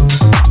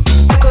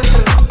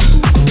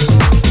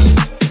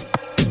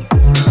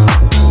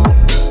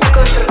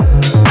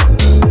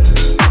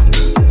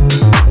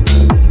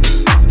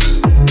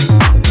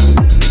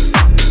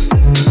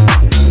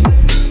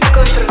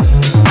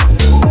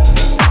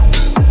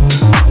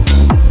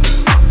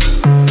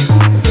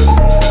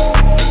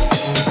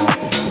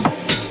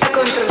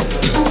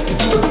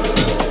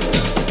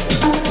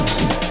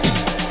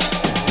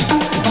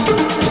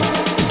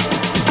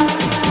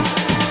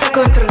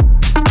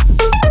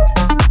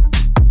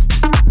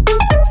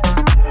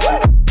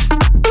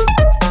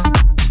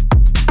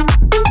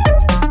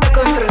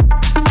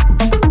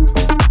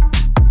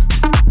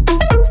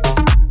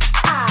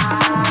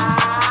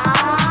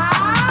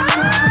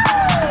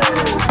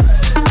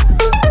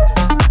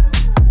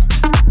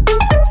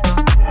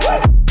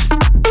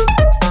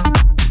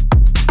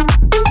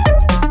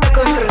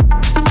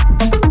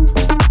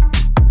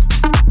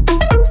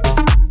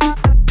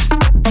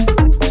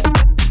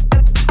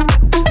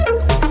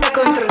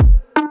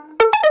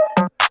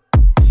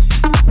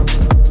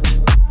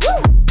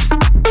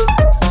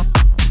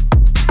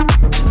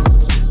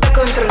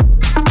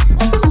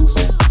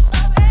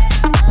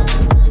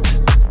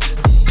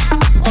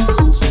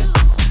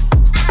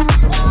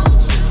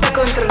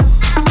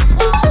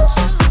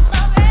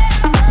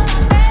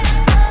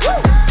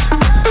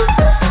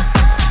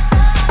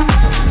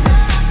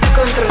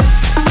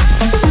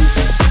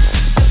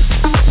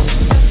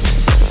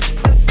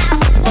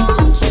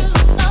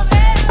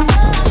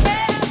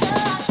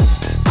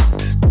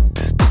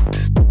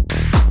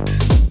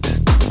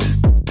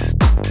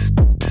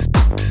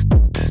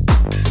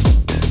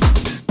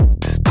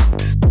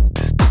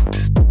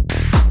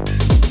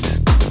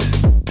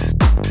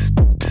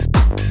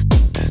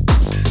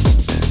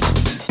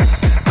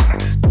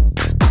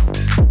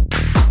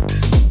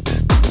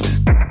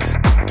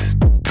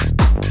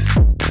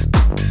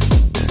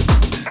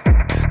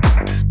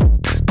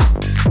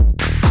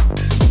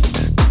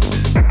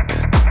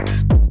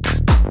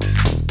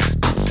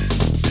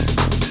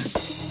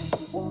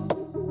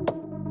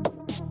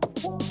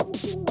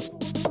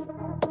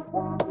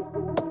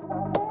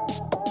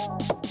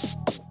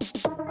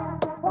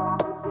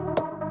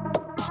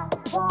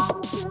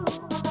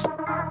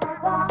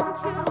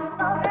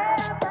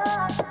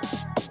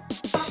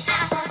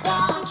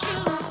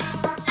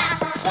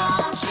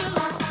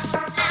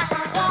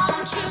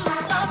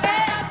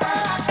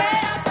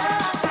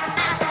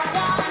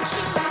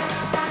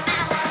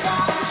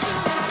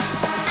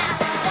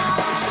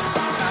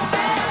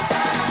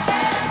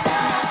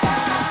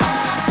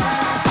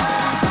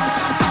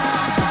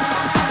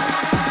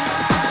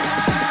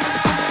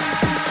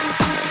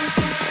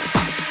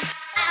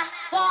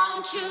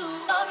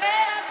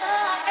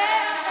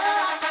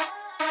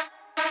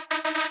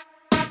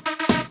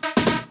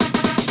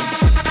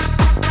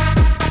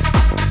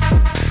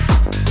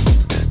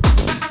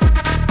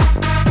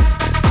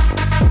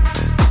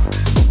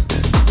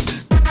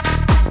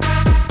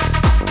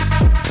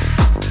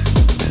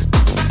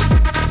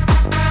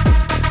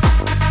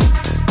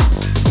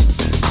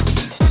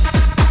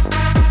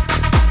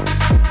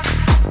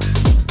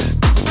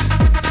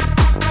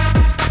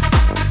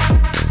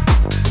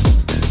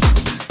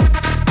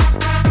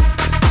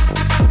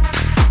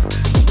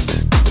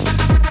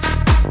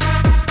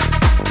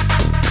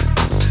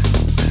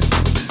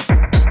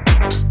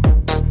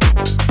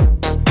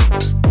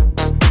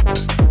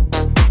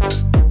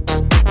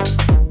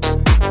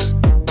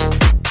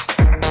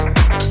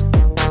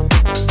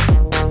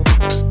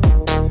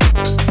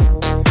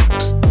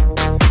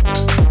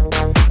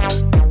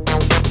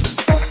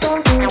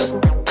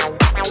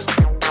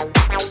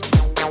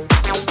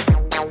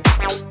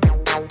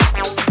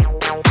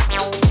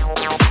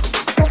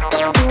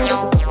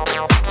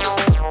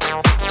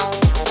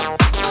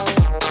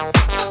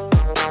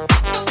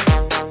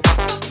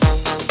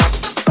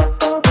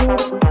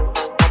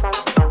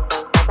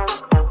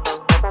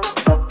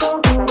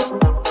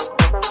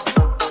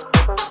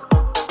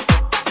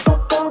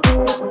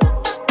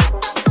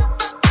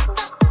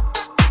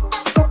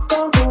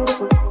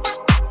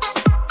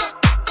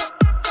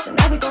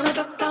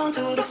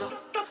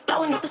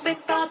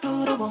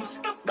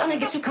 Gonna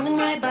get you coming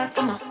right back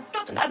for more.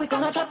 Tonight we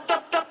gonna drop,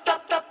 drop, drop,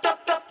 drop, drop,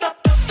 drop, drop,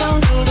 drop, drop down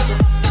to the floor.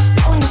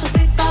 Going up the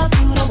street out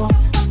through the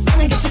walls.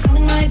 Gonna get you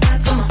coming right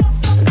back for more.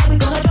 Tonight we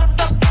gonna drop,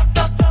 drop, drop,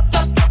 drop, drop,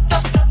 drop, drop,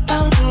 drop, drop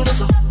down to the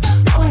floor.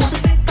 Going up the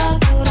street out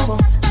through the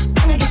walls.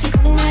 Gonna get you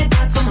coming right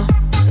back for more.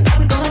 Tonight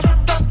we gonna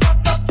drop, drop, drop,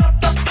 drop, drop,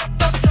 drop,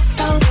 drop, drop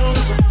down to the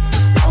floor.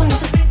 Going up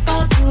the street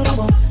out through the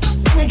walls.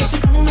 Gonna get you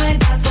coming right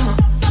back for more.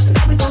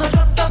 Tonight we gonna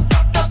drop, drop,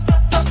 drop, drop, drop,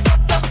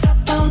 drop, drop, drop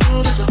down to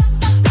the floor.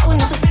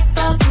 Going up the street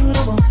out through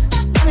the walls.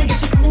 Gonna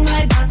get you coming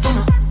right back for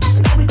more.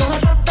 Tonight we gonna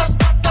drop, drop,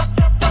 drop,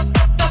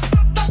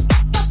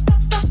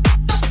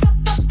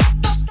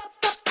 drop, drop, drop,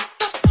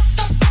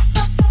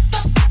 drop,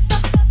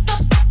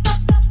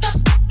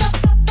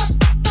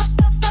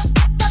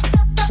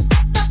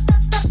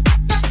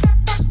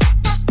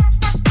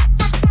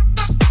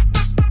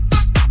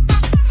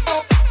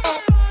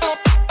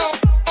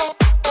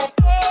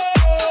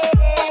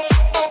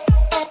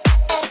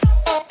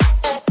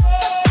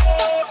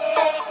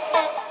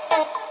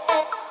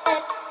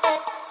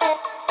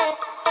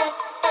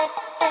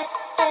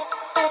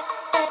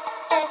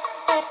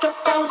 Drop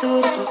down to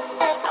the floor.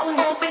 Now we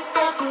need to spit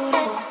out through the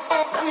walls.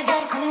 Gonna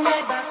get you coming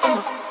right back for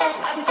more.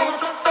 Tonight we gonna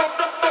drop, drop,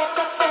 drop, drop, drop,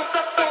 drop, drop,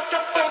 drop, drop,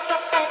 drop, drop, drop,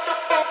 drop, drop,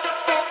 drop, drop,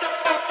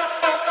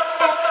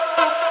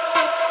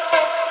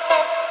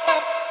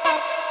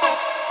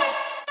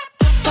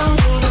 drop, down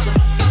to the floor.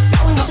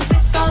 Now we need to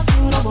spit out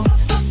through the walls.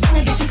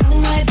 Gonna get you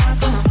coming right back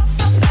for more.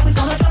 Tonight we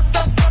gonna drop,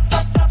 drop, drop,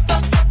 drop, drop, drop,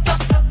 drop, drop,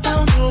 drop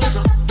down to the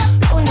floor.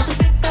 Now we need to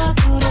spit out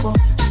through the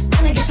walls.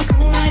 Gonna get you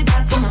coming right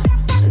back for more.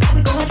 Tonight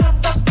we gonna drop,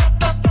 drop,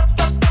 drop,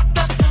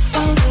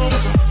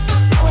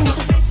 drop, drop,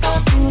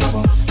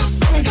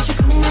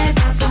 drop,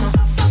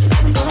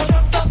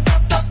 drop,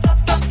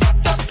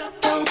 drop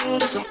down to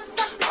the floor.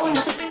 Now we need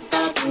to spit out through the walls. Gonna get you coming right back for more. Tonight we gonna drop, drop, drop, drop, drop, drop, drop, drop down to the floor. Now we need to spit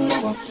out through the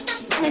walls.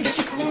 Gonna get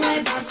you coming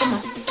right back for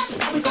more.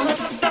 Tonight we gonna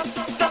drop, drop, drop,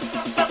 drop, drop,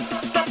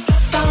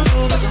 drop, drop down to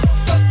the floor.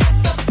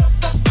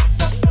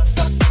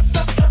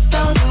 Drop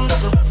down to the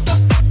floor.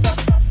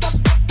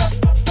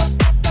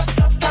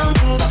 Drop down to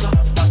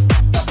the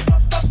floor.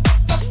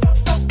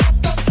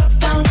 Drop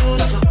down to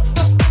the floor.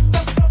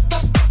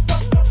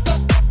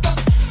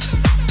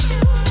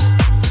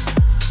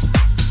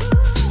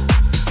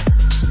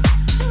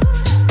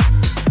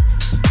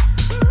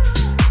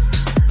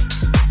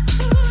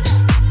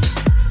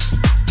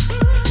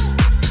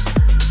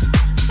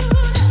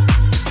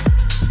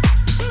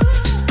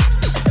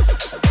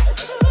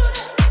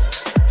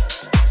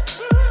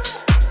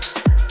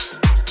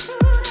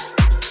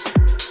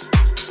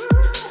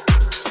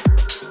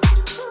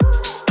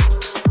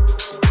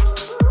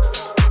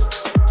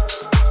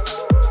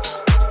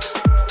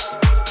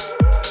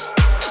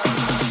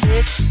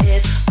 This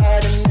is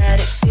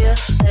automatic, feel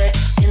that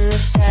in the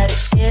static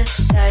skin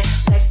tight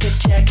like a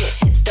jacket,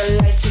 hit the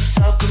lights, it's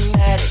all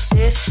chromatic.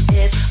 This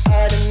is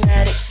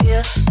automatic,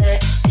 feel that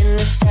in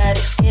the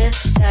static skin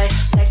tight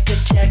like a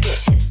jacket,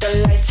 hit the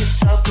lights,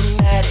 it's all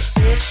chromatic.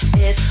 This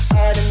is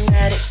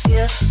automatic,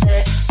 feel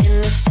that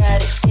in the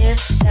static skin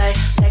tight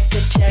like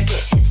a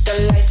jacket, hit the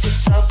lights,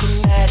 it's all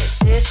chromatic.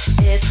 This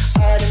is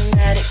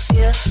automatic,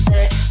 feel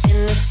that in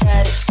the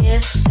static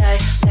skin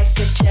tight like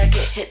a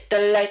jacket, hit the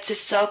lights,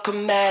 it's all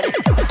chromatic.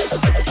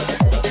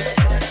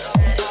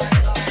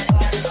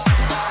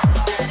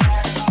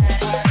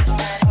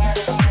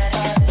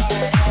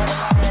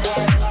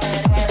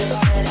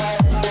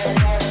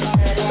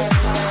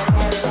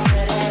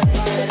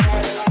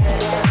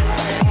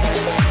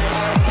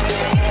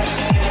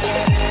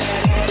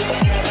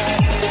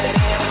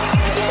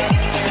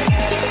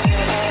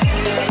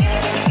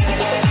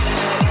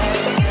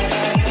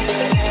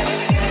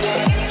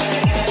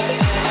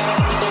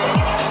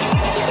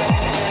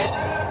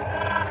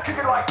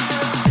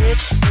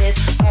 This is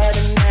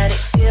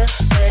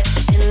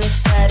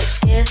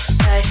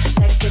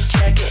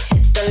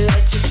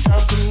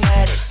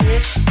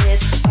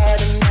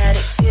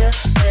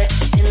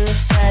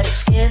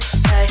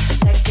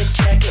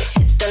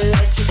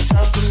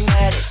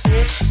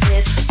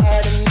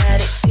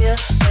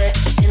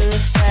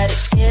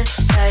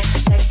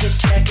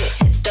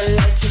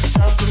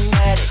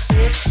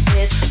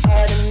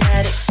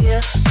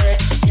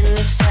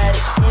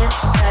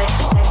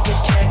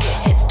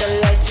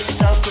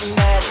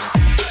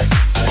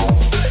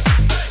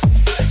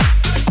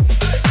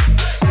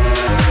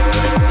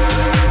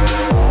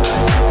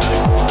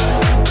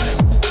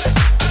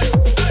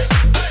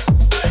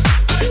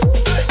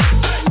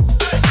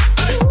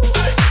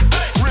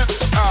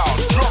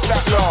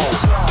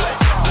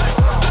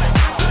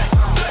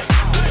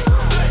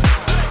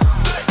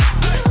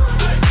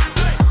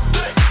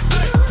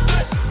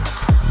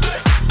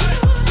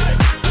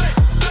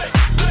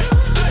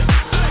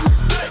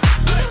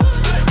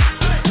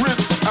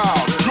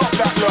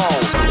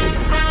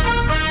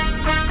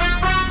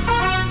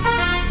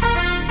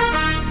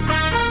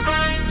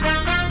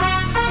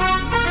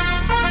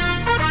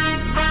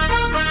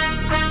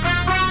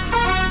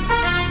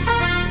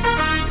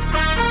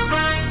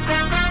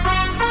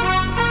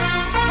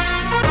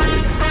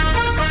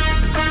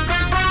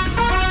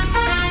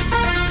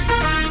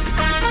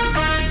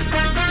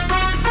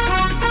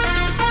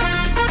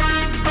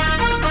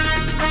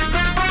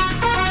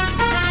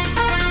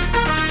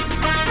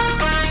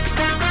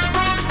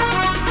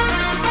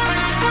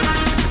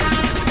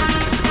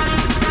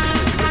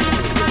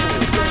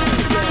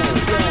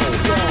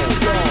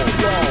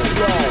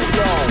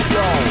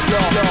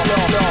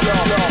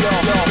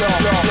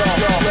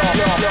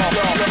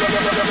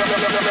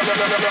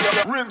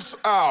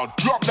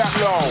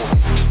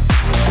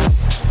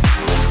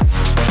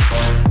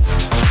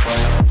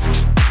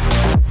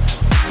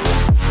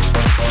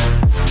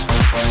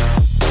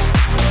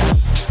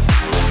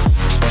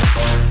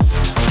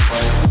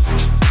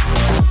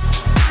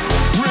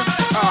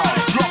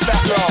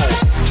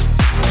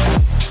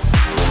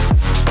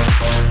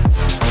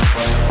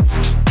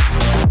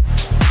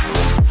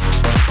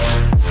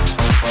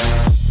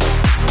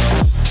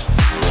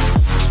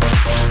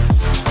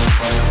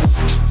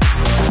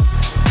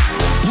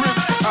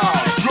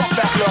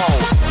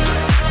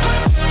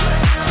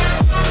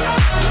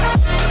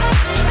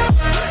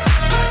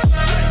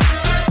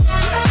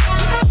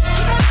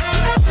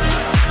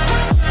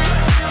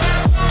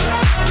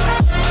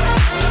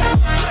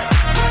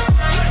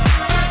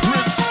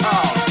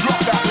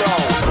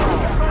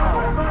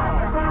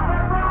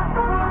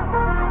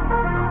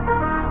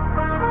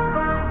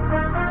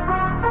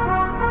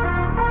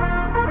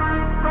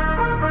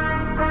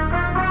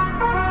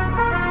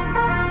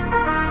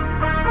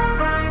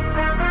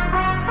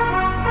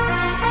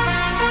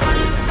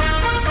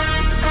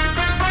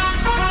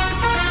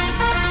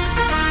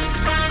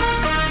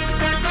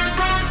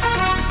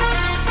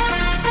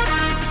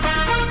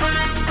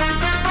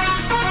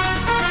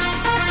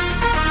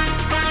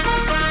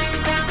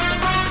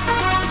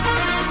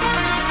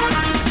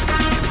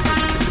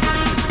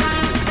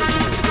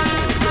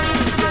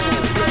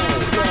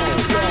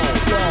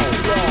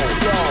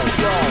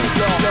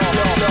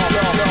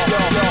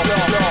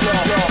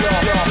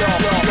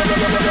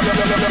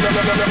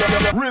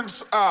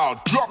Rinse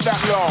out, drop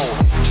that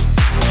low.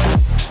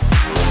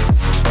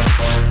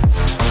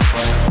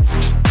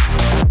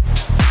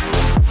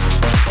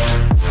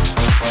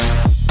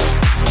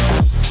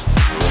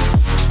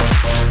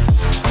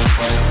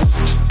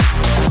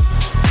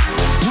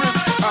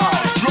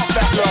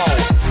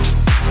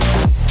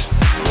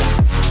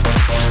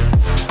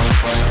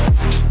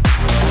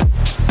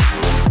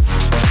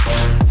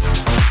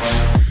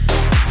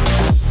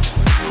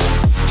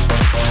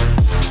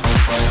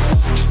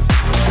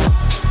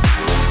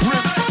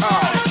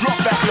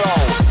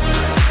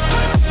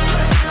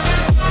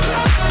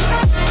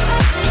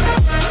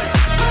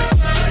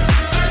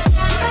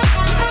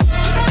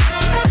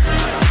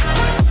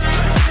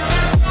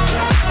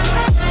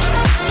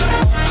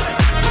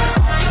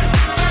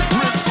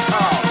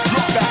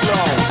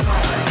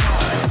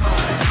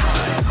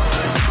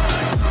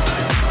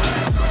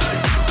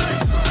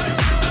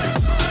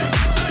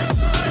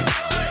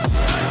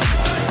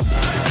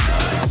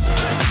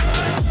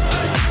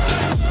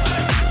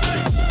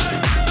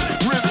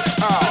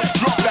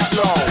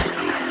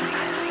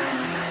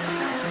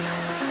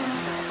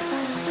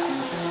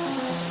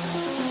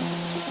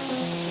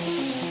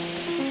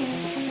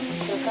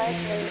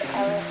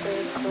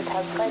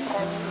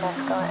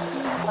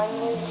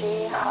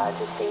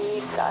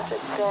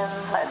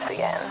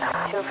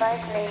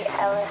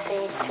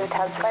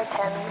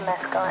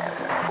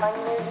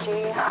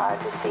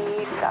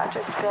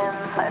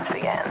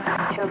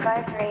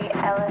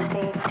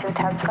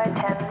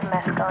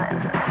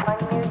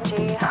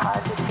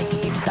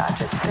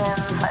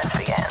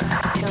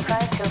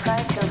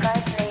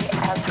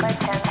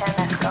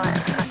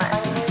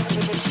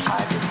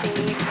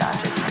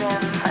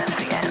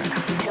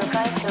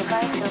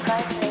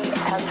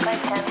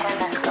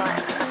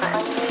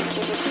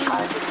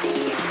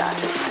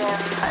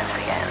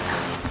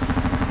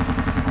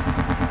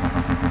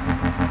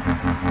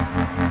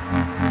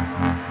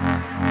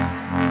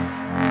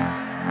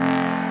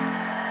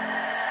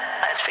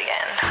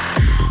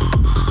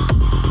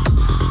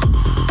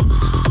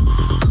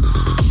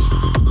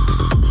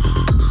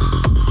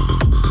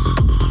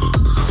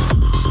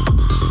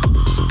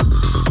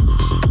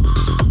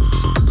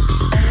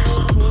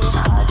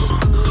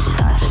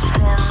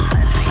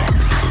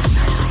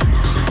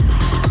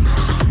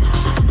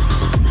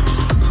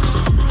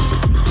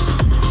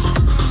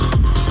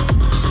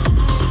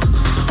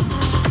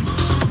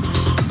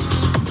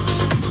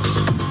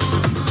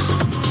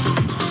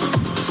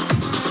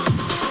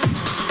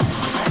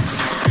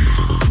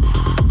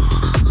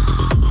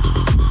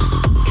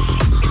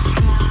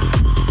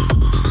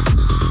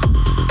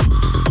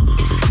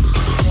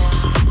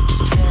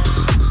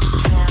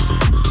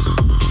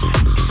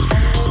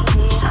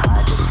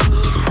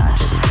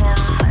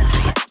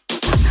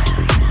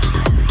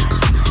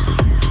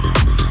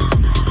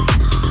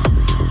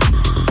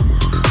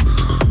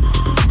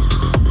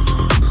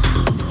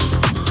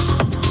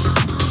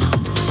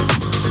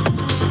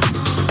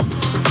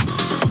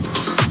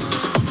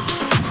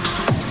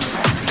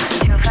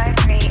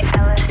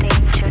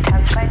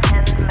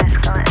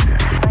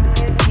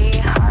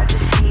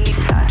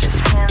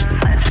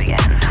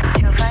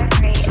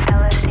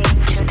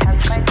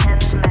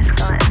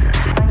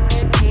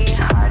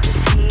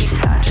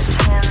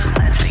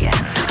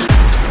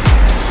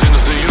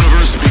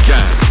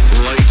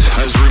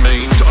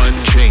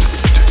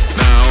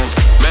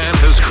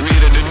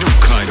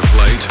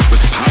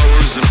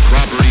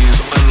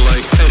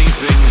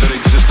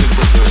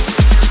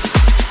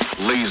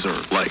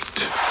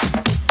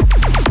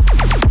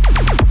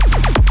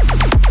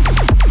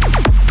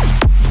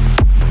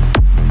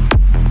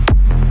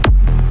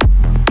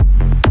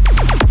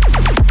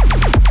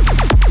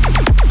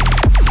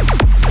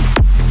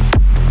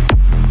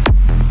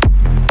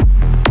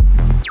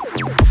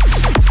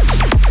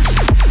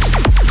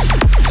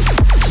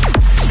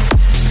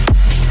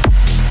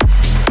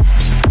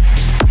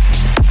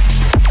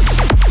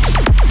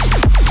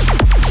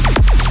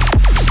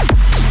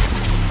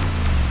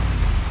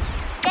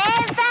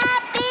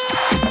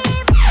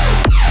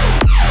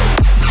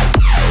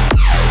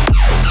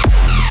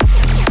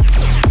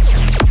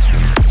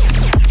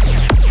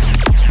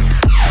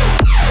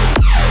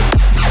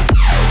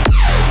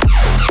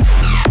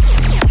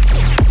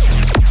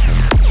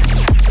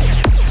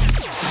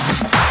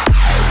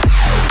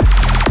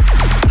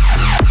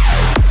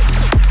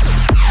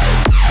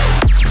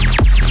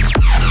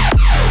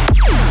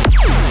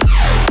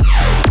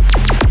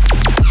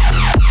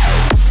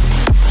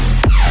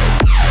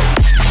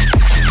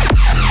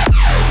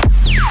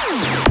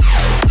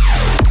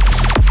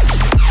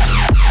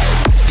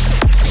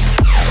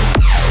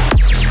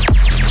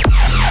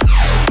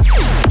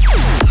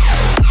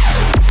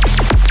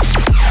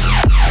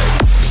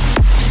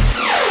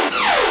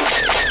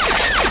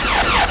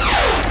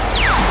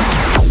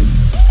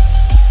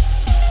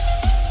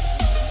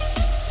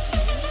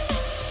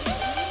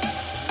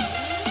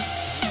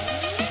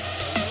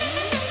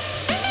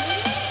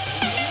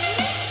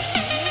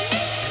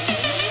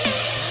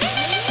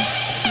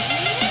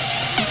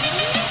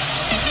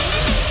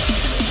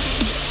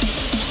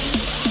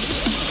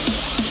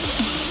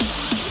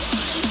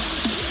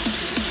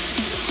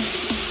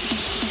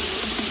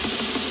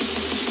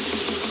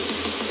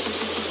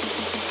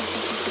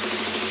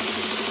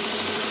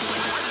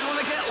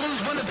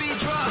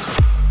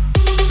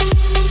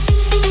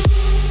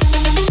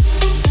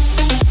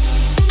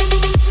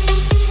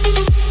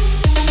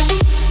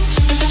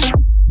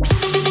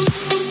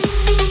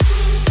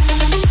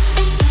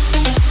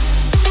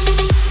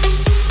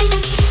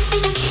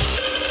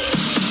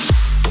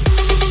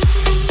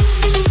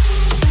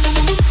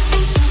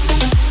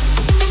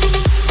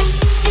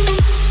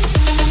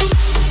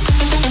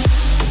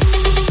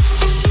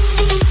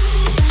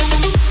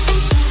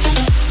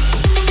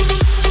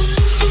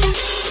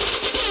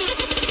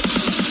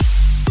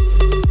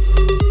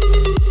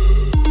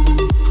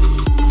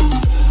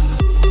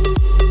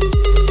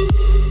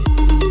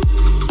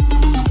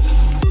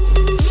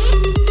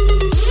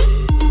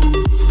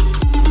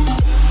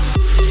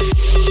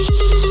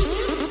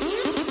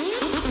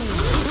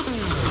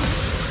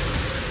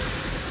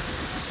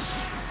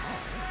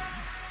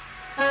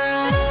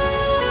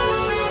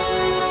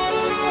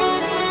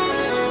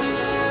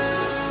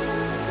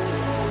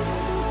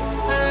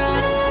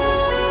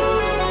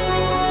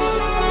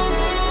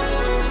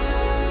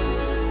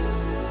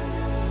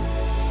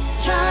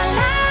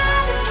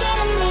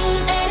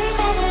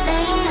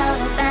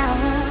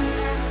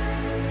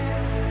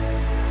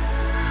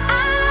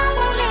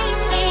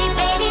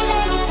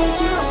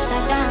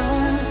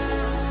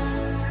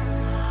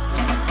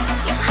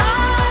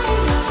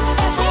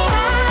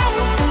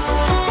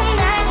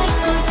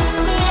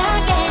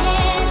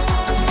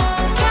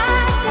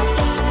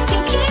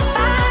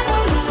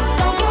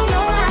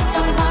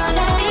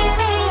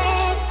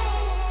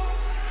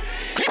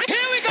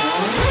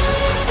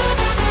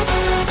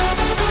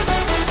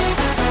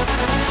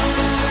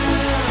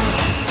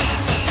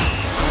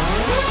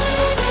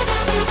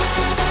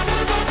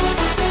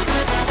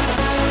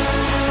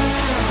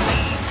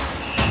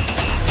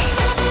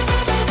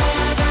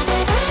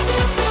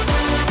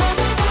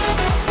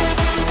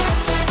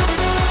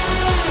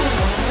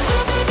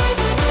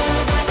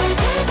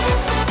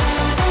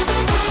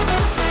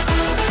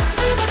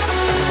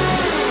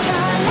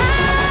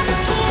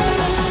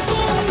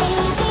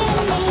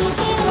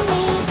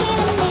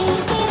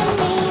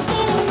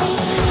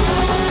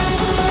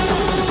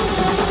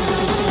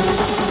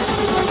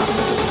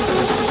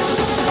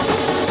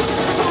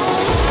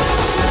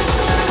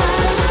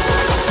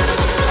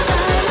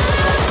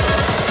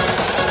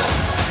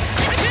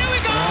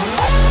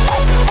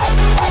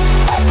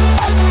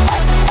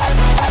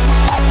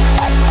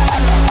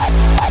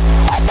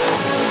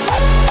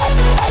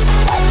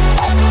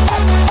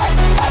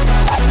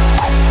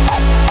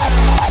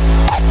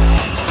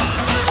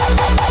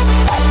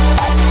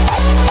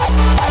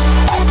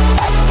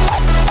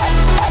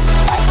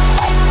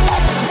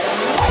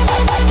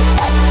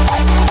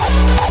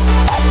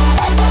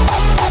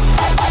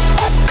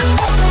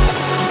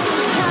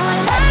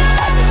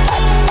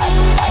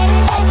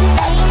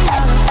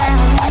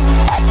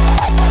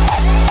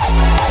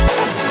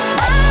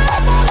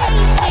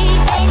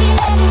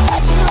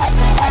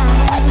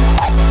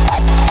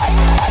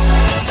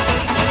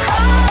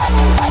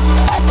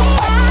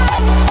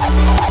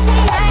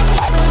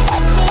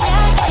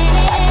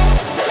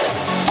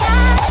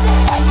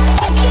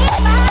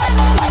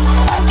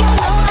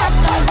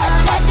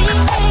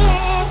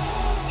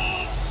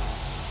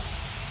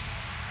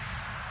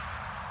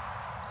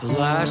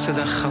 luister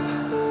dan grap.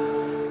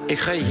 Ik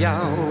ga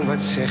jou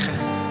wat zeggen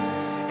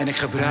en ik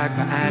gebruik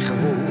mijn eigen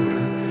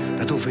woorden.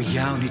 Dat hoef ik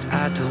jou niet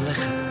uit te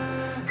leggen.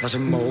 Het was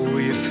een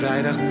mooie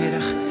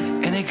vrijdagmiddag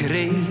en ik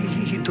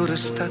reed door de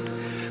stad.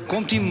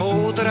 Komt die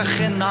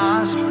motoragent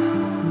naast me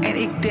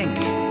en ik denk,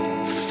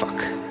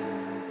 fuck.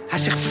 Hij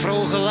zegt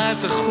vroeger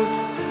luister goed,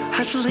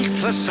 het licht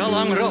was al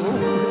lang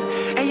rood.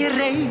 En je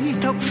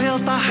reed ook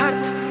veel te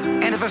hard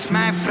en het was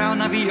mijn vrouw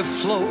naar wie je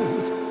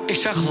floot. Ik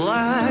zag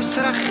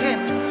luister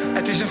agent,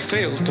 het is een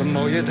veel te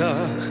mooie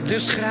dag.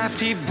 Dus schrijf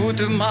die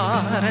boete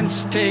maar en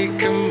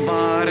steek hem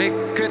waar ik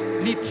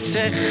het niet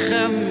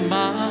zeggen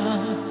mag.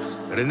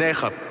 René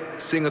Gap,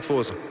 zing het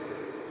voor ze.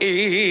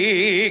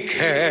 Ik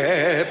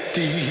heb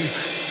die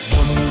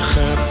bon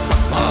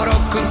gepakt, maar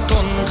ook een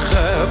ton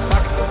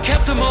gepakt. Ik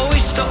heb de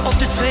mooiste op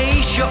dit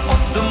feestje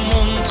op de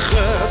mond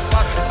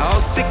gepakt.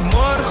 Als ik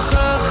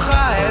morgen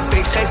ga, heb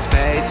ik geen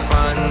spijt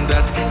van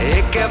dat.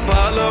 Ik heb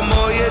alle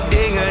mooie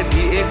dingen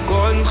die ik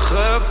kon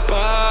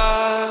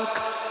gepakt.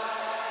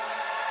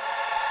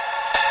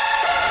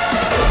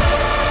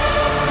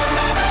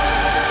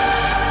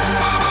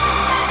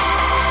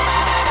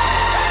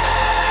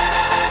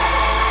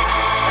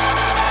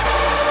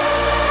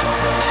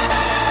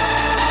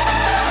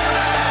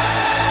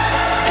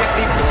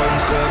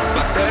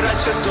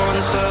 Terrasjes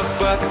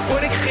ongepakt.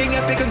 Voor ik ging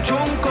heb ik een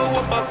jonko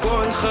op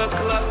balkon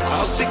geklapt.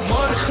 Als ik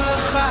morgen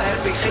ga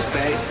heb ik geen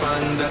spijt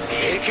van dat.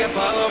 Ik heb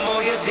alle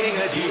mooie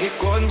dingen die ik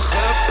kon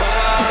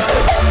gepakt.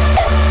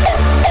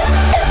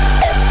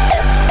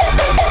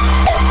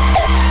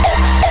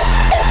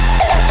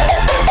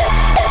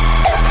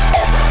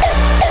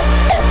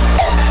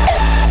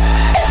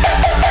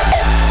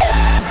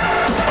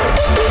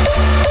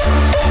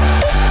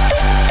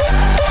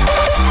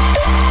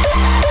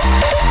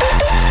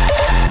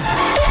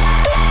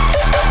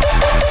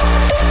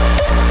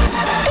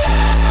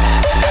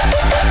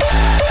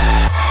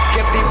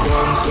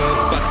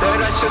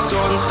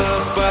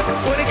 Ongepakt.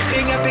 Voor ik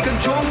ging heb ik een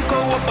jonko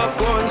op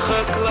balkon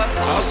geklapt.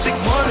 Als ik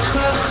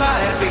morgen ga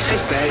heb ik geen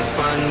spijt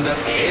van dat.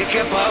 Ik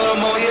heb alle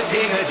mooie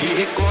dingen die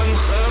ik kon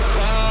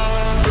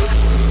gepakt.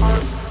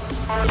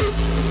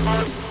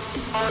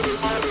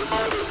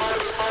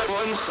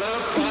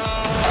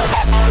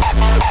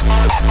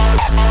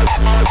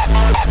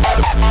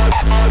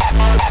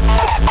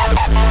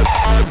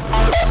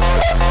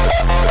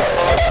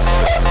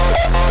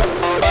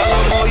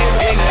 Alle mooie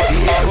dingen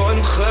die ik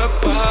kon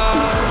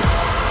gepakt.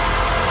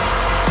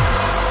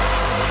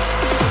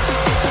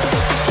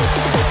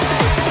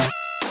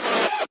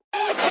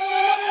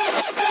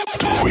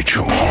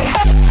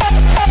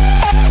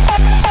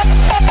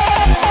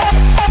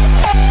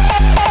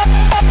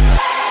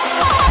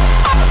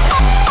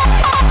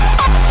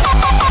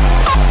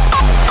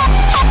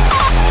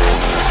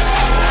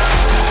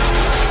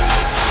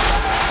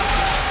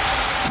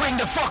 Bring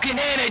the fucking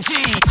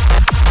energy.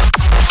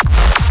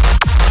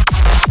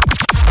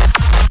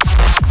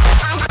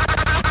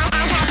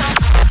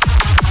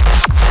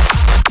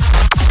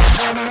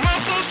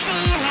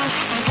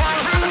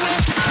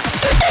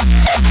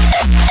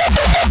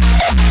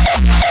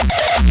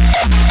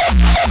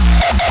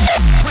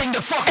 Bring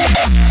the fucking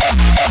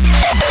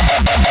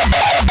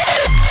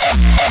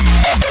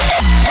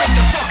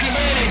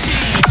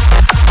energy.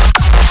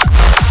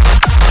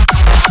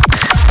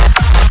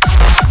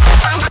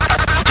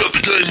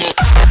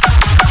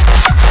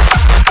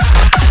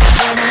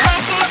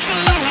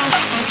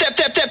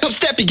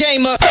 Cut the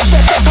game up.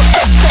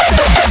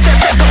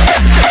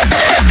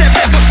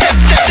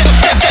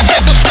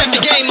 Step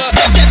your game up.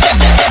 Step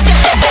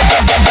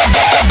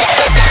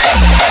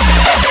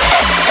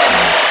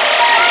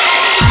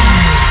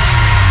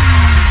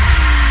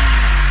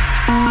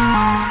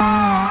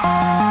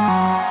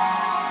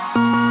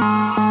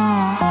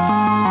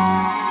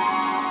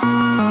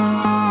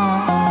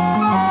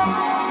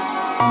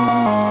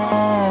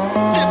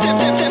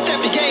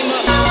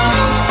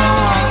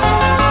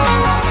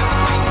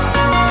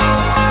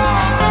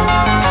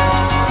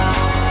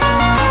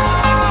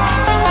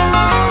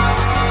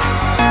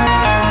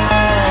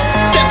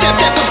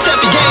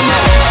your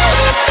game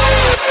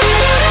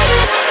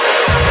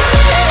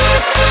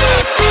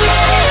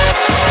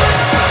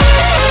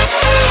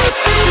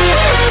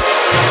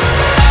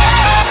up.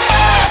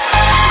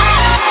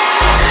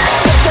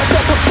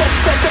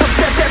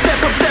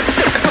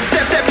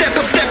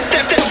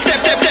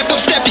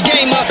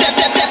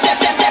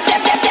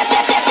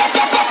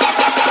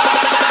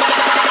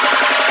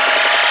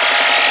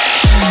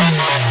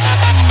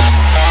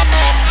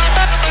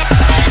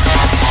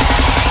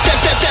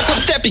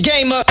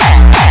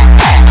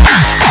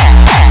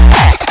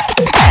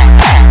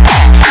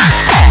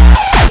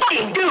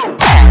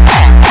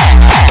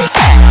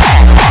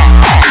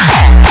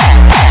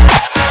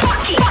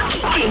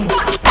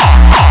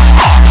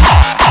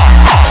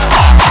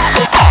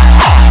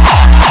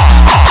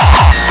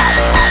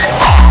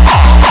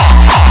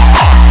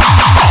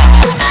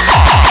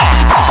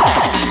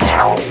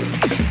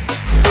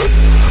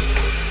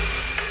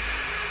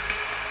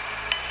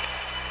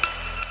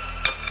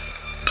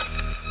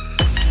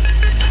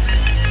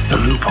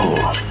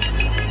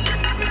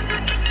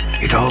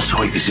 it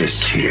also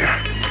exists here.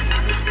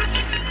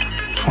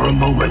 For a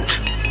moment,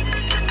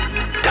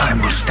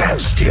 time will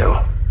stand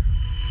still.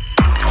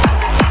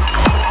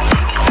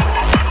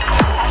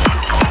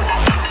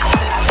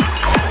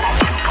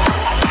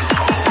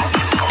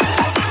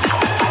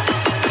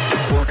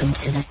 Welcome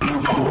to the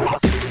new pool.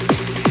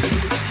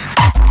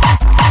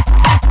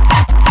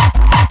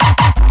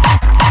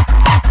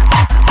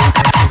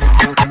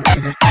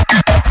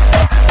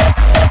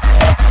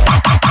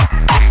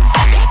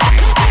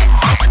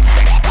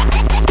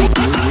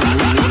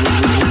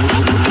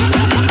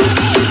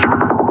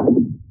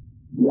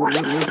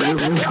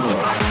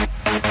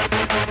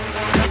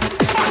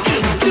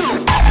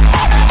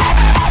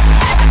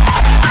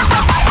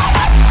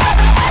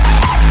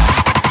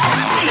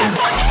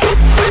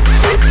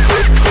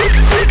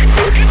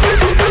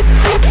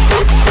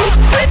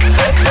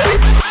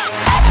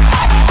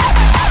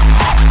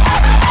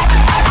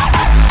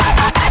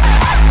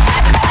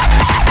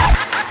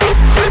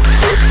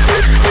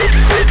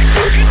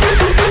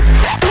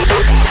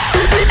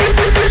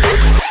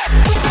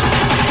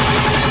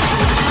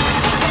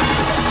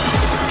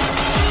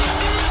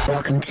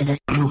 Welcome to the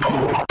new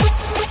pool.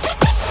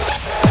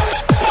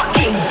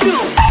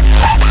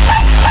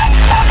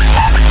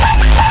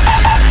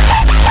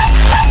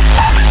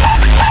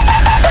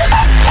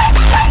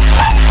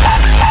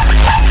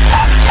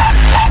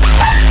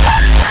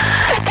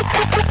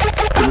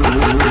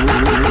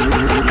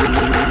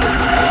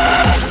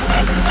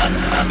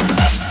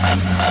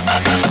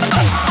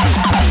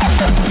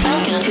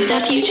 Welcome to the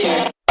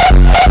future.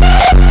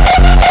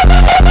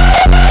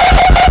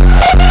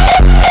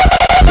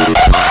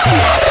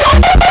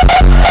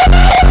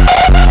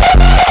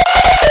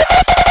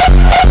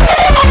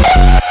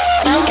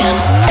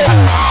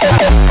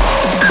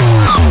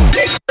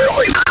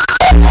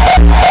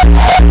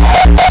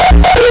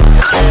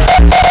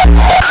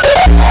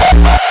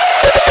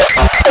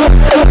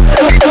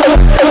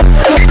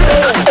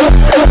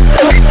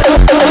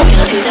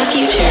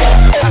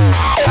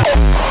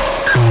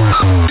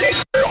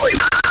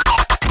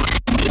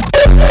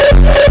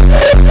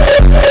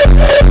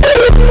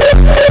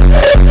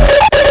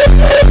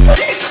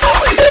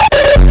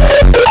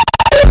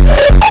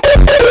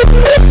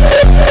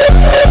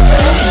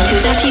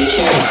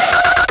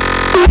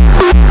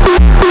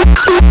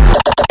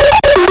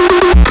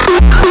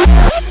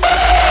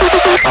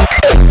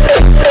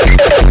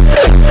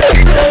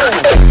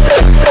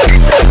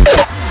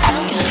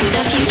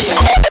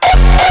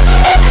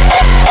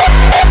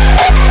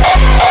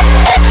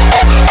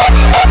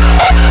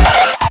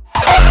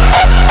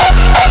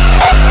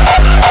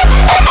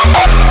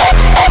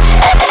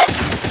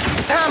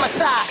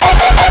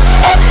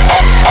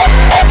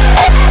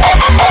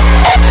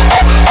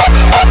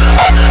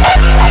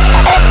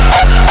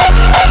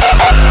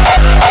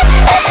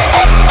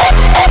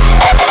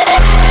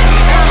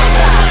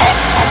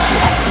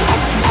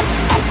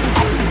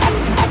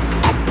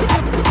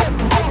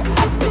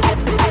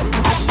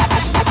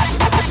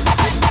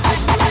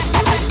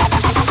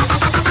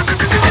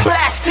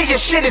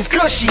 Shit is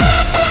gushy.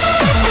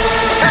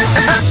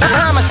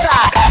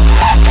 Homicide.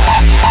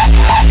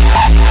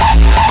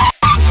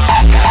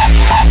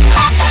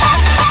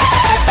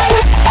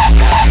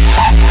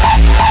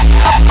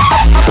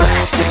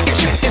 Plastic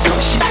shit is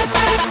gushy.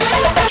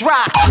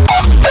 Dry.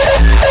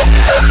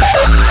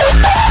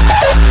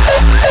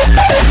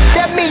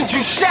 That means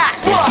you shot.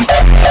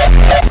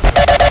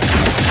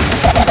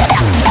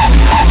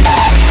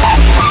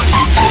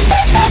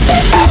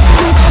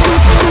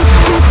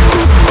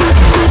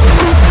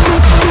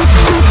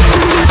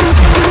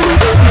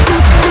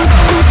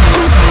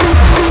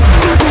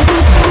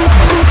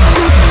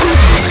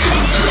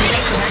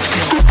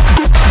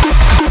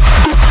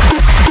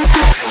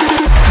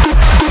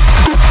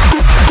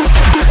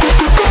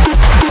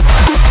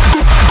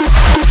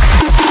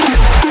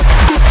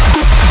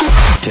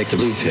 Take the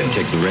blue pill,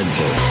 take the red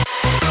pill.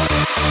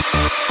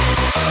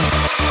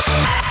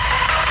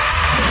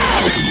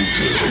 Take the blue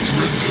pill, take the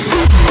red pill.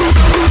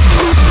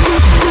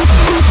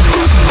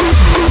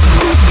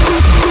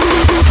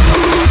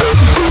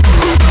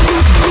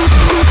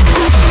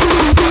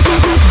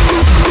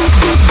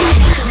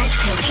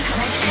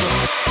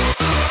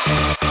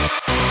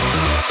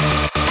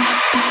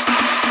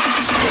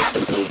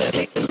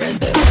 Take the red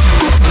pill.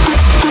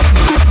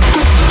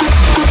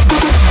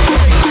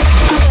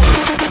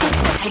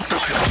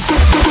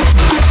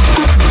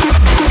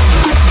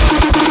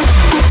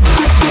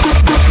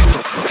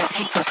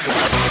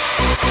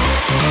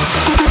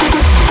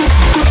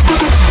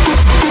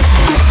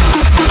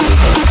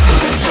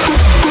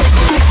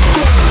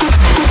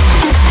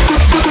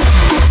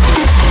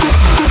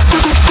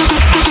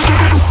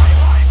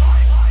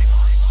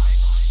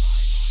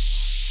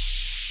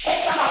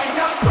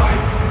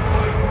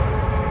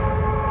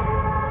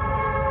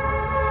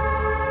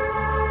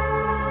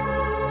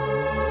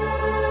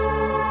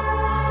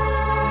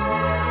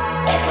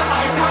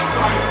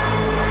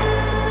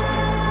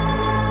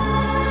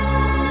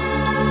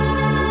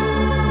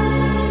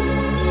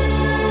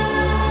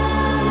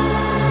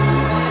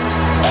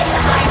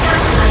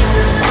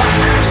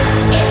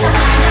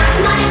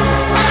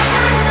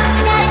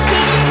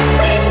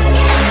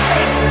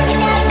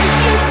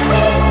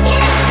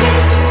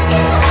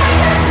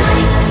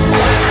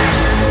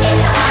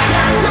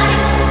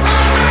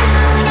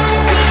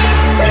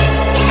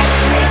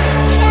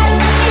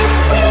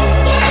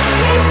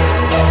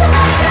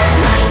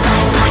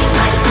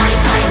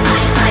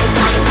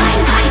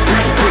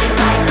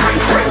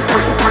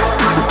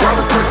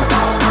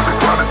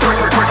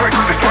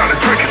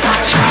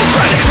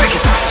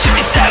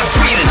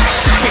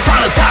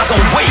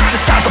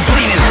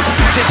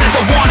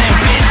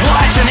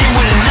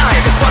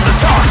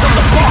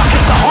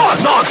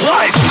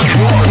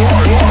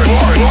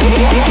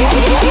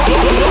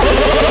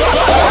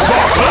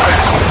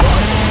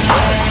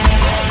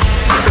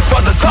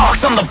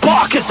 the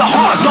block, it's a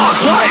hard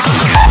knock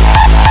life.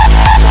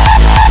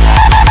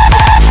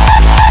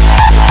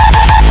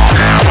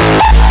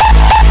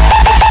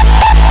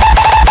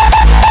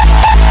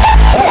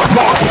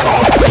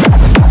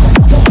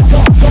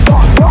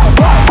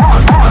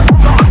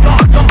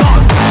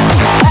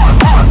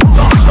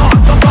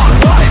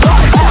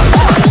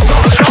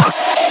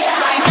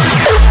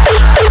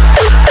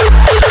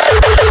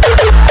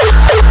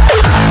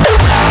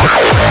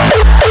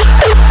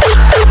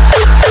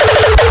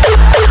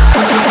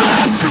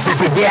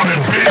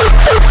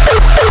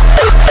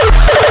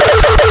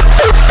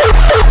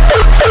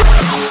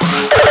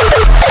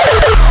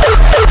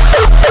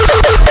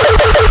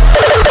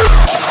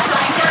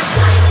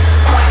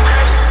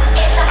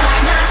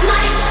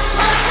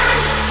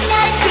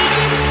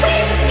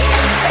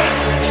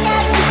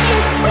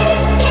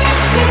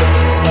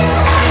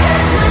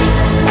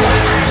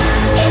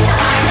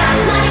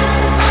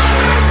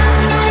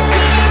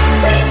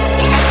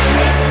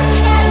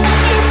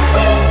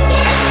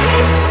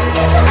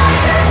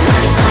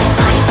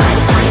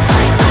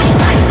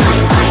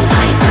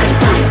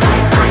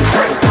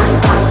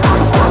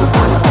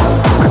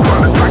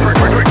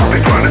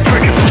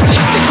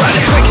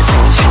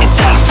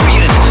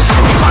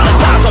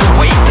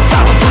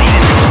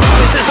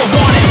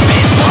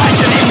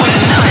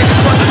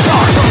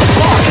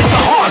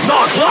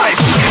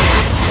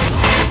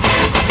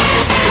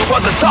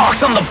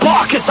 On the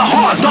block, it's a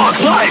hard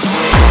knock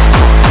life.